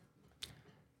 Morgan.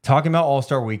 Talking about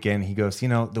All-Star Weekend, he goes,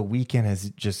 the weekend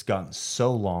has just gotten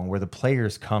so long where the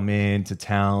players come into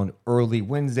town early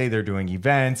Wednesday. They're doing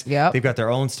events. Yep. They've got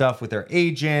their own stuff with their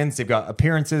agents. They've got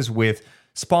appearances with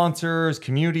sponsors,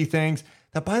 community things,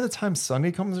 that by the time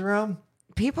Sunday comes around,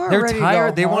 people are they're ready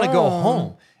tired. To they want to go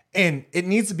home. And it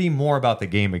needs to be more about the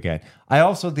game again. I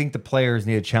also think the players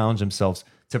need to challenge themselves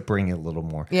to bring it a little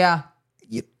more. Yeah.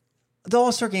 The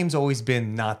All-Star Game's always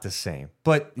been not the same,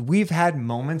 but we've had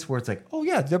moments where it's like, oh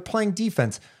yeah, they're playing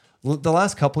defense. The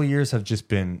last couple of years have just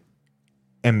been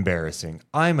embarrassing.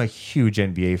 I'm a huge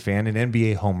NBA fan, an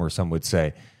NBA homer, some would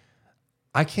say.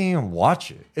 I can't even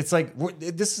watch it. It's like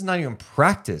this is not even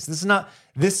practice.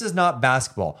 This is not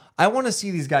basketball. I want to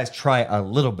see these guys try a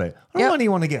little bit. I don't want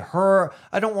anyone to get hurt.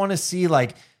 I don't want to see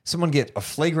like someone get a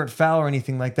flagrant foul or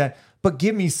anything like that. But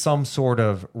give me some sort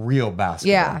of real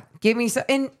basketball. Yeah, give me some.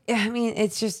 And I mean,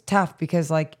 it's just tough because,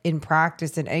 like, in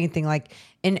practice and anything, like,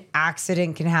 an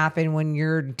accident can happen when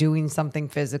you're doing something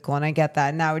physical. And I get that.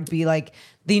 And that would be like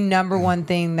the number one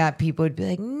thing that people would be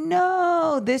like,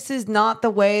 no, this is not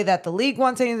the way that the league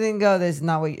wants anything to go. This is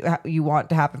not what you want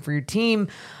to happen for your team.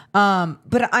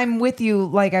 But I'm with you.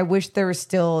 Like, I wish there was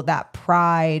still that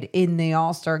pride in the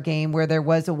All-Star game where there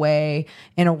was a way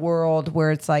in a world where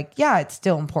it's like, yeah, it's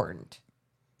still important.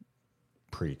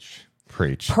 Preach.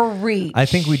 I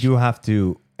think we do have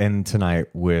to end tonight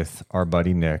with our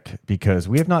buddy Nick because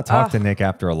we have not talked to Nick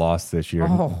after a loss this year.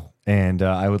 And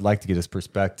I would like to get his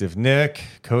perspective. Nick,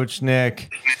 Coach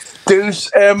Nick. Deuce,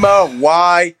 Emma,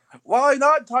 why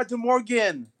not talk to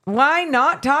Morgan? Why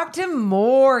not talk to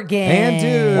Morgan? And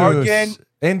Deuce. Morgan.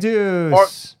 And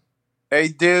Deuce. Hey,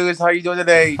 Deuce, how you doing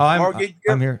today? Morgan,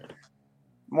 I'm here.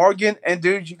 Morgan and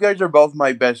Deuce, you guys are both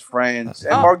my best friends.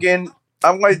 And Morgan, I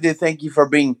wanted to thank you for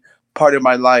being part of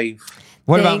my life.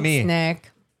 What about me? Nick?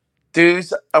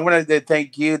 Deuce, I wanted to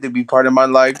thank you to be part of my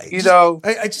life.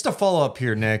 I just a follow up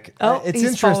here, Nick. It's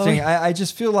interesting. I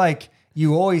just feel like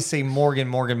you always say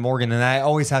Morgan, and I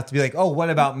always have to be like, oh, what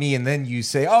about me? And then you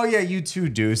say, oh, yeah, you too,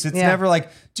 Deuce. It's never like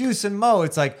Deuce and Mo.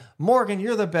 It's like, Morgan,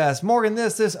 you're the best. Morgan,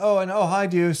 this. Oh, and hi,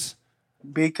 Deuce.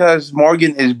 Because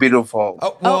Morgan is beautiful.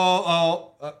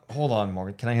 Hold on,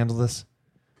 Morgan. Can I handle this?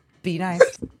 Be nice.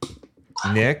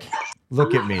 Nick,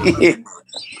 look at me.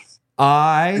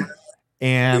 I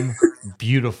am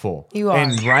beautiful. You are.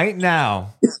 And right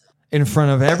now, in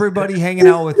front of everybody hanging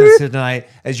out with us tonight,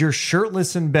 as you're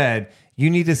shirtless in bed, you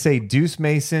need to say, Deuce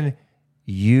Mason,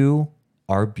 you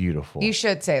are beautiful. You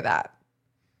should say that.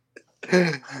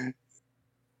 You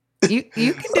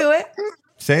can do it.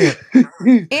 Say it.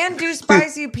 And Deuce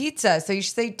buys you pizza. So you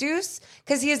should say, Deuce,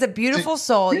 because he has a beautiful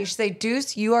soul. You should say,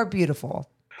 Deuce, you are beautiful.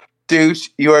 Deuce,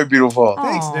 you are beautiful.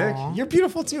 Thanks, Nick. You're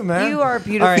beautiful too, man. You are a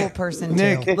beautiful person,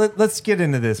 Nick, too. let's get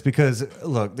into this because,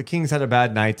 look, the Kings had a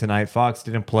bad night tonight. Fox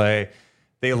didn't play.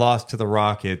 They lost to the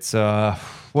Rockets.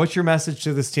 What's your message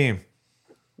to this team?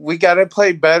 We got to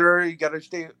play better. You got to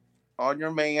stay on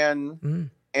your man.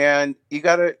 And you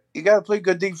got to play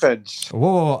good defense.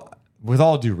 Whoa. With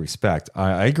all due respect,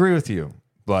 I agree with you.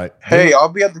 But hey, I'll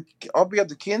be at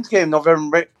the Kings game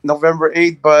November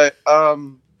 8th, but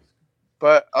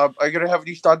are you gonna have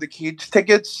any start the Kings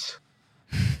tickets?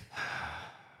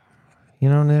 You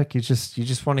know, Nick, you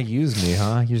just want to use me,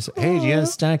 huh? You just hey, do you have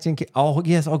Stockton? Oh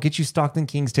yes, I'll get you Stockton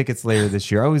Kings tickets later this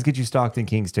year. I always get you Stockton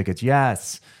Kings tickets.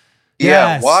 Yes.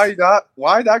 Yeah. Yes.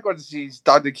 Why not go to see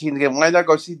Stockton Kings game? Why not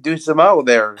go see Deuce Mo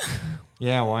there?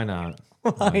 Yeah, why not?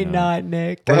 Why not,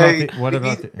 Nick?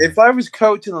 If I was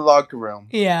coach in the locker room,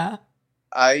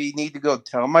 I need to go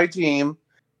tell my team,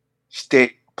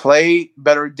 play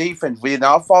better defense. We did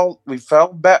not fall. We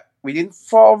fell back. We didn't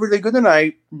fall really good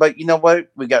tonight, but you know what?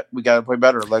 We got to play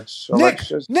better.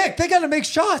 Nick, they got to make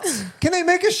shots. Can they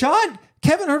make a shot?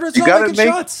 Kevin Huerter's not making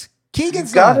shots.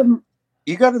 Keegan's not.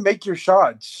 You got to make your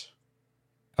shots.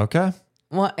 Okay.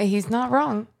 Well, he's not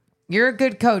wrong. You're a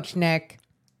good coach, Nick.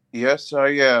 Yes,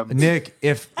 I am. Nick,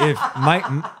 if Mike,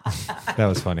 that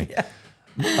was funny.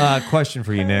 Question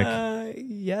for you, Nick.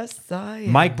 Yes, I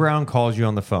am. Mike Brown calls you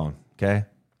on the phone. Okay,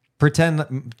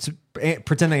 pretend to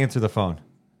answer the phone.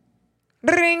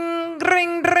 Ring,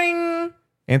 ring, ring.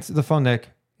 Answer the phone,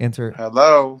 Nick. Answer.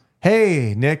 Hello.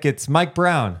 Hey, Nick, it's Mike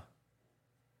Brown.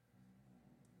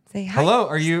 Say hi. Hello.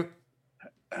 Are you?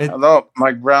 Hello,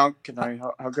 Mike Brown.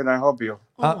 How can I help you?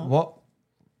 Well.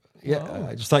 Yeah,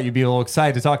 I just thought you'd be a little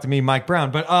excited to talk to me, Mike Brown.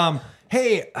 But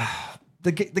hey,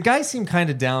 the guys seem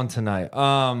kind of down tonight.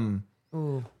 I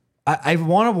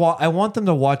want them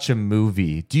to watch a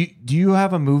movie. Do you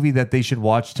have a movie that they should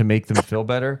watch to make them feel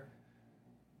better?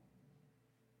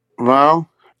 Well,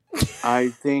 I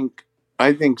think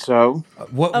so.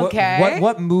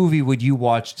 What movie would you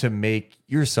watch to make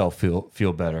yourself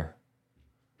feel better?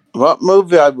 What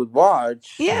movie I would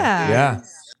watch? Yeah.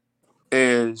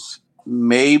 Is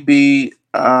maybe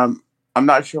I'm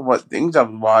not sure what things I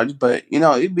would watch, but you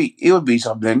know, it would be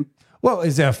something. Well,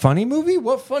 is that a funny movie?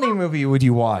 What funny movie would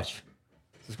you watch?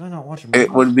 Why not watch a movie?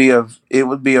 It would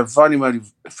be a funny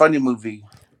movie.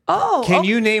 Oh, can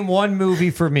you name one movie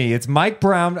for me? It's Mike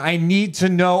Brown. I need to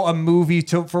know a movie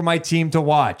for my team to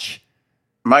watch.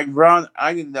 Mike Brown,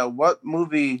 I need to know what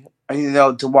movie I need to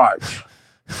know to watch.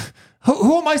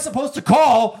 Who am I supposed to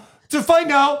call to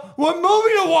find out what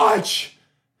movie to watch?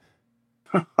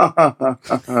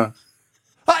 I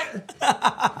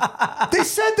They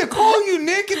said to call you,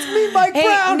 Nick. It's me, Mike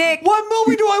Brown. Nick. What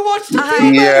movie do I watch to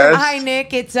feel better? Hi,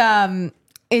 Nick.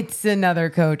 It's another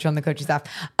coach on the coaching staff.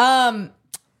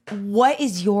 What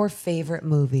is your favorite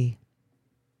movie?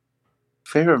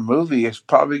 Favorite movie is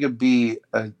probably gonna be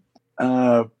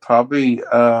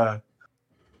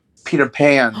Peter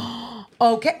Pan.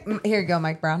 Okay, here you go,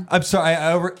 Mike Brown. I'm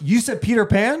sorry. You said Peter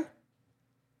Pan?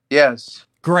 Yes.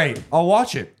 Great. I'll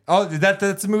watch it. Oh,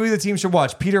 that's a movie the team should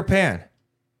watch. Peter Pan.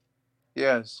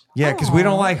 Yes. Yeah, because we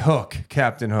don't like Hook,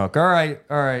 Captain Hook. All right.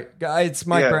 It's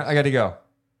Mike Brown. I got to go.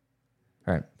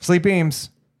 All right. Sleep beams.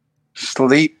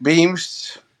 Sleep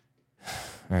beams.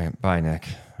 All right. Bye, Nick.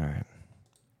 All right.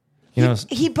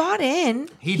 He bought in.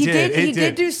 He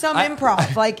did do some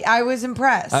improv. I was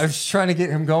impressed. I was just trying to get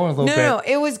him going a little bit. No,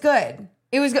 it was good.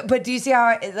 It was good. But do you see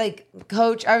how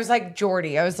Coach, I was like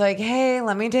Jordy. I was like, hey,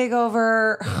 let me take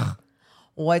over.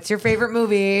 What's your favorite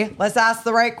movie? Let's ask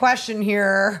the right question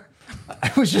here.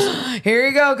 I was just here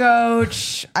you go,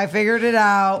 Coach. I figured it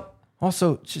out.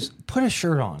 Also, just put a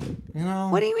shirt on.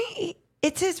 What do you mean?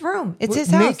 It's his room. It's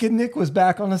his house. Naked Nick was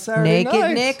back on a Saturday night.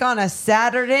 Naked Nick on a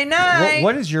Saturday night.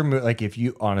 What is your movie? Like, if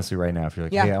you honestly right now, if you're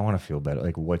like, hey, I want to feel better.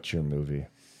 Like, what's your movie?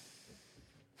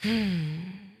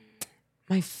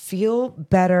 My feel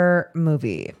better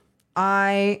movie.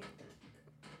 There'd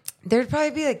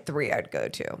probably be 3 I'd go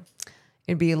to.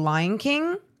 It'd be Lion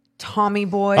King, Tommy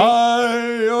Boy.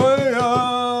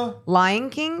 Lion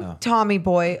King, Tommy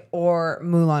Boy, or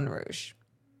Moulin Rouge.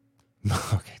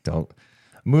 Okay, don't.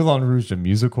 Moulin Rouge, the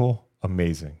musical,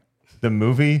 amazing. The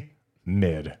movie,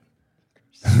 mid.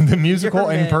 The musical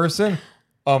in person,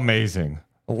 amazing.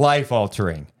 Life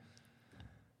altering.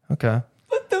 Okay.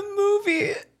 But the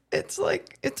movie, it's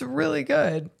really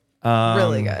good.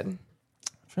 Really good. I'm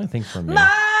trying to think for me.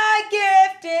 My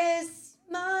gift is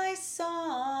my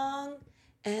song,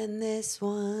 and this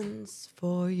one's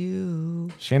for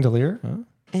you. Chandelier? Huh?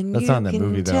 And that's you not in that can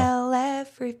movie, though. Tell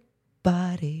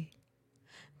everybody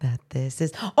that this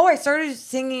is. Oh, I started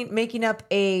making up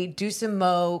a Deuce and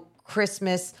Mo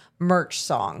Christmas merch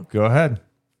song. Go ahead.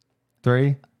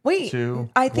 3, Wait, 2,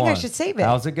 I think I 1. should save it.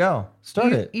 How's it go?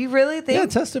 Start it. You really think? Yeah,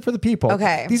 test it for the people.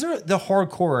 Okay. These are the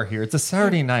hardcore here. It's a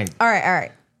Saturday night. All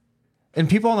right. And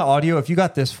people on the audio, if you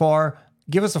got this far,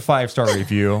 give us a 5-star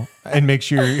review and make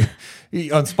sure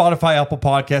on Spotify, Apple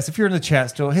Podcasts, if you're in the chat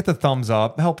still, hit the thumbs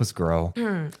up. Help us grow.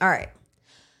 All right.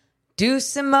 Do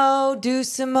some mo merch.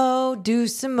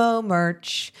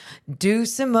 Do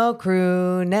some mo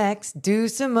crew necks. Do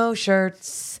some mo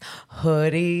shirts.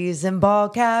 Hoodies and ball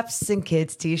caps and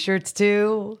kids t-shirts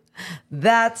too.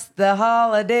 That's the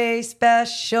holiday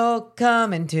special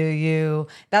coming to you.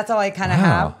 That's all I kind of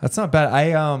have. That's not bad.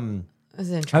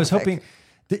 I was hoping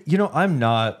that, I'm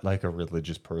not like a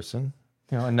religious person.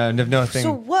 Nothing.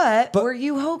 So what were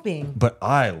you hoping? But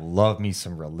I love me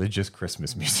some religious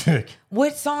Christmas music.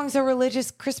 What song's a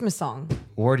religious Christmas song?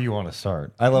 Where do you want to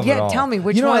start? I love it all. Yeah, tell me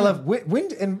which one. I love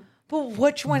when Well,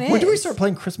 which one is? When do we start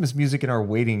playing Christmas music in our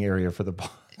waiting area for the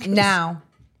podcast?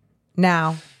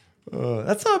 Now.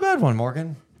 That's not a bad one,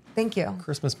 Morgan. Thank you.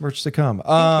 Christmas merch to come.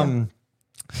 I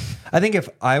think if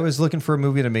I was looking for a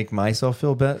movie to make myself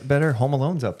feel better, Home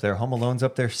Alone's up there. Home Alone's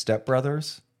up there. Step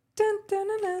Brothers.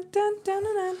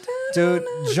 Dude,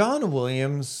 John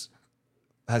Williams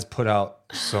has put out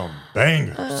some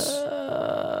bangers.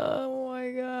 Oh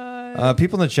my God.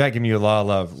 People in the chat give me a lot of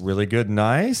love. Really good,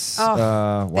 nice.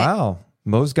 Wow.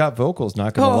 Mo's got vocals,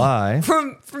 not gonna lie.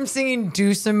 From singing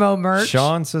Do Some Mo merch.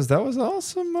 Sean says that was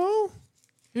awesome, Mo.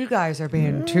 You guys are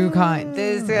being too kind.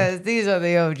 These are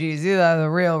the OGs. These are the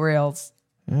reals.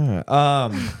 Yeah.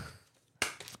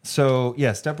 So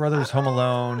yeah, Step Brothers, Home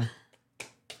Alone.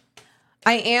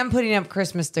 I am putting up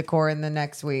Christmas decor in the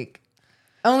next week.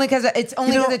 Only because it's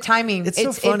only the timing. It's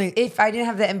so funny. If I didn't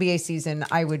have the NBA season,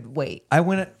 I would wait. I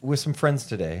went with some friends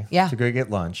today to go get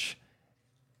lunch.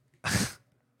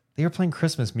 They were playing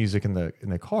Christmas music in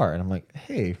the car, and I'm like,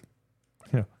 hey,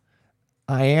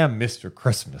 I am Mr.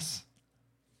 Christmas.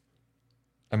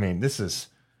 I mean, this is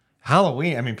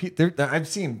Halloween. I mean, I've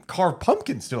seen carved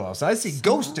pumpkins still outside. I see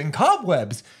ghosts and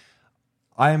cobwebs.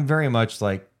 I am very much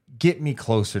like, get me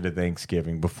closer to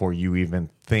Thanksgiving before you even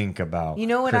think about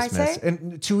what Christmas. I say?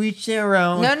 And to each their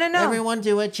own. No. Everyone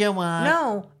do what you want.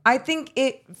 No, I think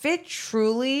if it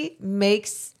truly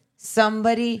makes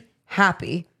somebody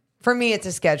happy, for me, it's a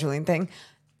scheduling thing.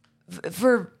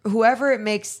 For whoever it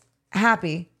makes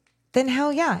happy, then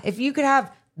hell yeah. If you could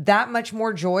have that much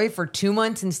more joy for 2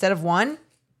 months instead of 1,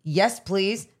 yes,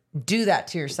 please do that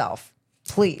to yourself.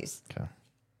 Please. Okay.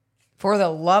 For the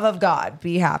love of God,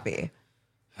 be happy.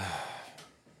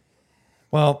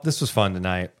 Well, this was fun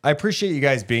tonight. I appreciate you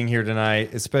guys being here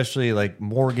tonight, especially like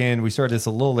Morgan. We started this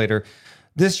a little later.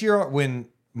 This year, when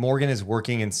Morgan is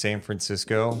working in San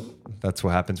Francisco, that's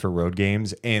what happens for road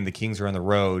games, and the Kings are on the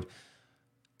road,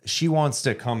 she wants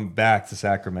to come back to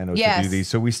Sacramento to do these.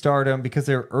 So we start them, because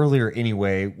they're earlier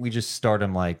anyway, we just start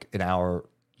them like an hour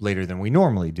later than we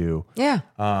normally do. Yeah.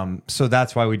 So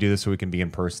that's why we do this, so we can be in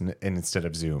person and instead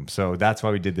of Zoom. So that's why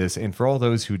we did this. And for all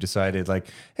those who decided like,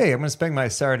 hey, I'm going to spend my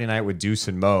Saturday night with Deuce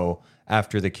and Mo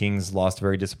after the Kings lost a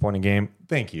very disappointing game,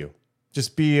 thank you.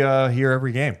 Just be here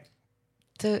every game.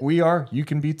 We are. You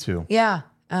can be too. Yeah.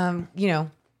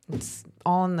 It's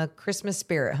all in the Christmas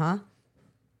spirit, huh?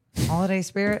 Holiday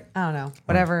spirit? I don't know.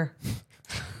 Whatever.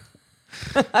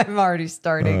 I'm already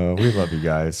starting. We love you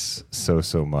guys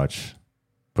so much.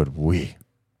 But we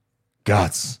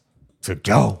gots to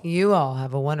go. You all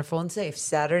have a wonderful and safe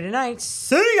Saturday night.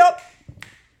 See ya!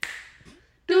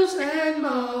 Deuce and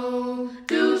Mo,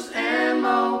 Deuce and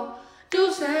Mo,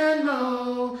 Deuce and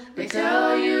Mo. They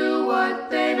tell you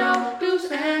what they know. Deuce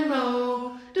and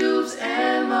Mo, Deuce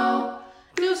and Mo,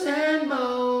 Deuce and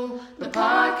Mo. The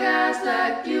podcast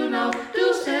that you know.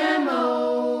 Deuce and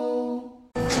Mo.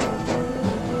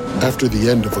 After the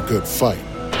end of a good fight,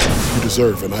 you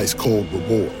deserve an ice-cold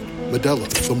reward. Modelo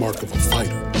is the mark of a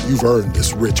fighter. You've earned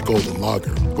this rich golden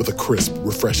lager with a crisp,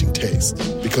 refreshing taste.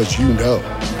 Because you know,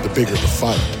 the bigger the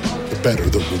fight, the better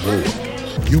the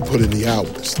reward. You put in the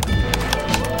hours,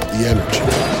 the energy,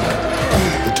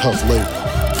 the tough labor.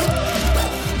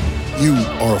 You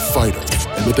are a fighter,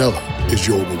 and Modelo is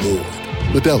your reward.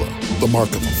 Modelo, the mark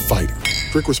of a fighter.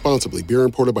 Drink responsibly. Beer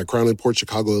imported by Crown Imports,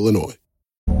 Chicago, Illinois.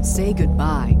 Say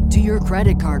goodbye to your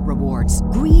credit card rewards.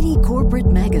 Greedy corporate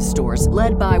mega stores,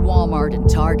 led by Walmart and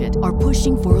Target, are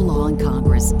pushing for a law in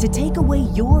Congress to take away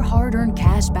your hard-earned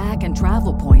cash back and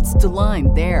travel points to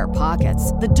line their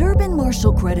pockets. The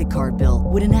Durbin-Marshall credit card bill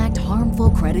would enact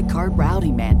harmful credit card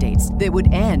routing mandates that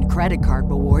would end credit card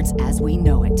rewards as we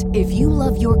know it. If you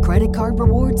love your credit card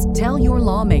rewards, tell your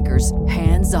lawmakers,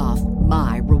 hands off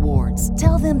my rewards.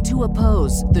 Tell them to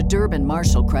oppose the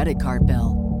Durbin-Marshall credit card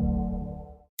bill.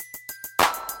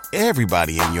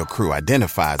 Everybody in your crew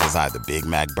identifies as either Big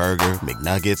Mac Burger,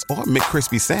 McNuggets, or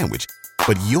McCrispy Sandwich.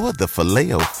 But you're the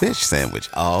Filet-O-Fish Sandwich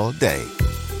all day.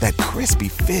 That crispy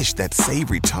fish, that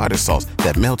savory tartar sauce,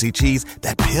 that melty cheese,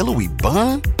 that pillowy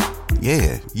bun.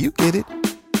 Yeah, you get it.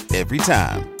 Every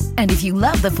time. And if you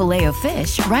love the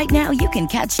Filet-O-Fish, right now you can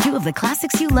catch two of the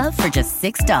classics you love for just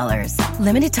 $6.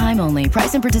 Limited time only.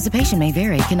 Price and participation may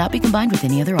vary. Cannot be combined with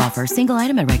any other offer. Single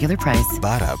item at regular price.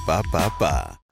 Ba-da-ba-ba-ba.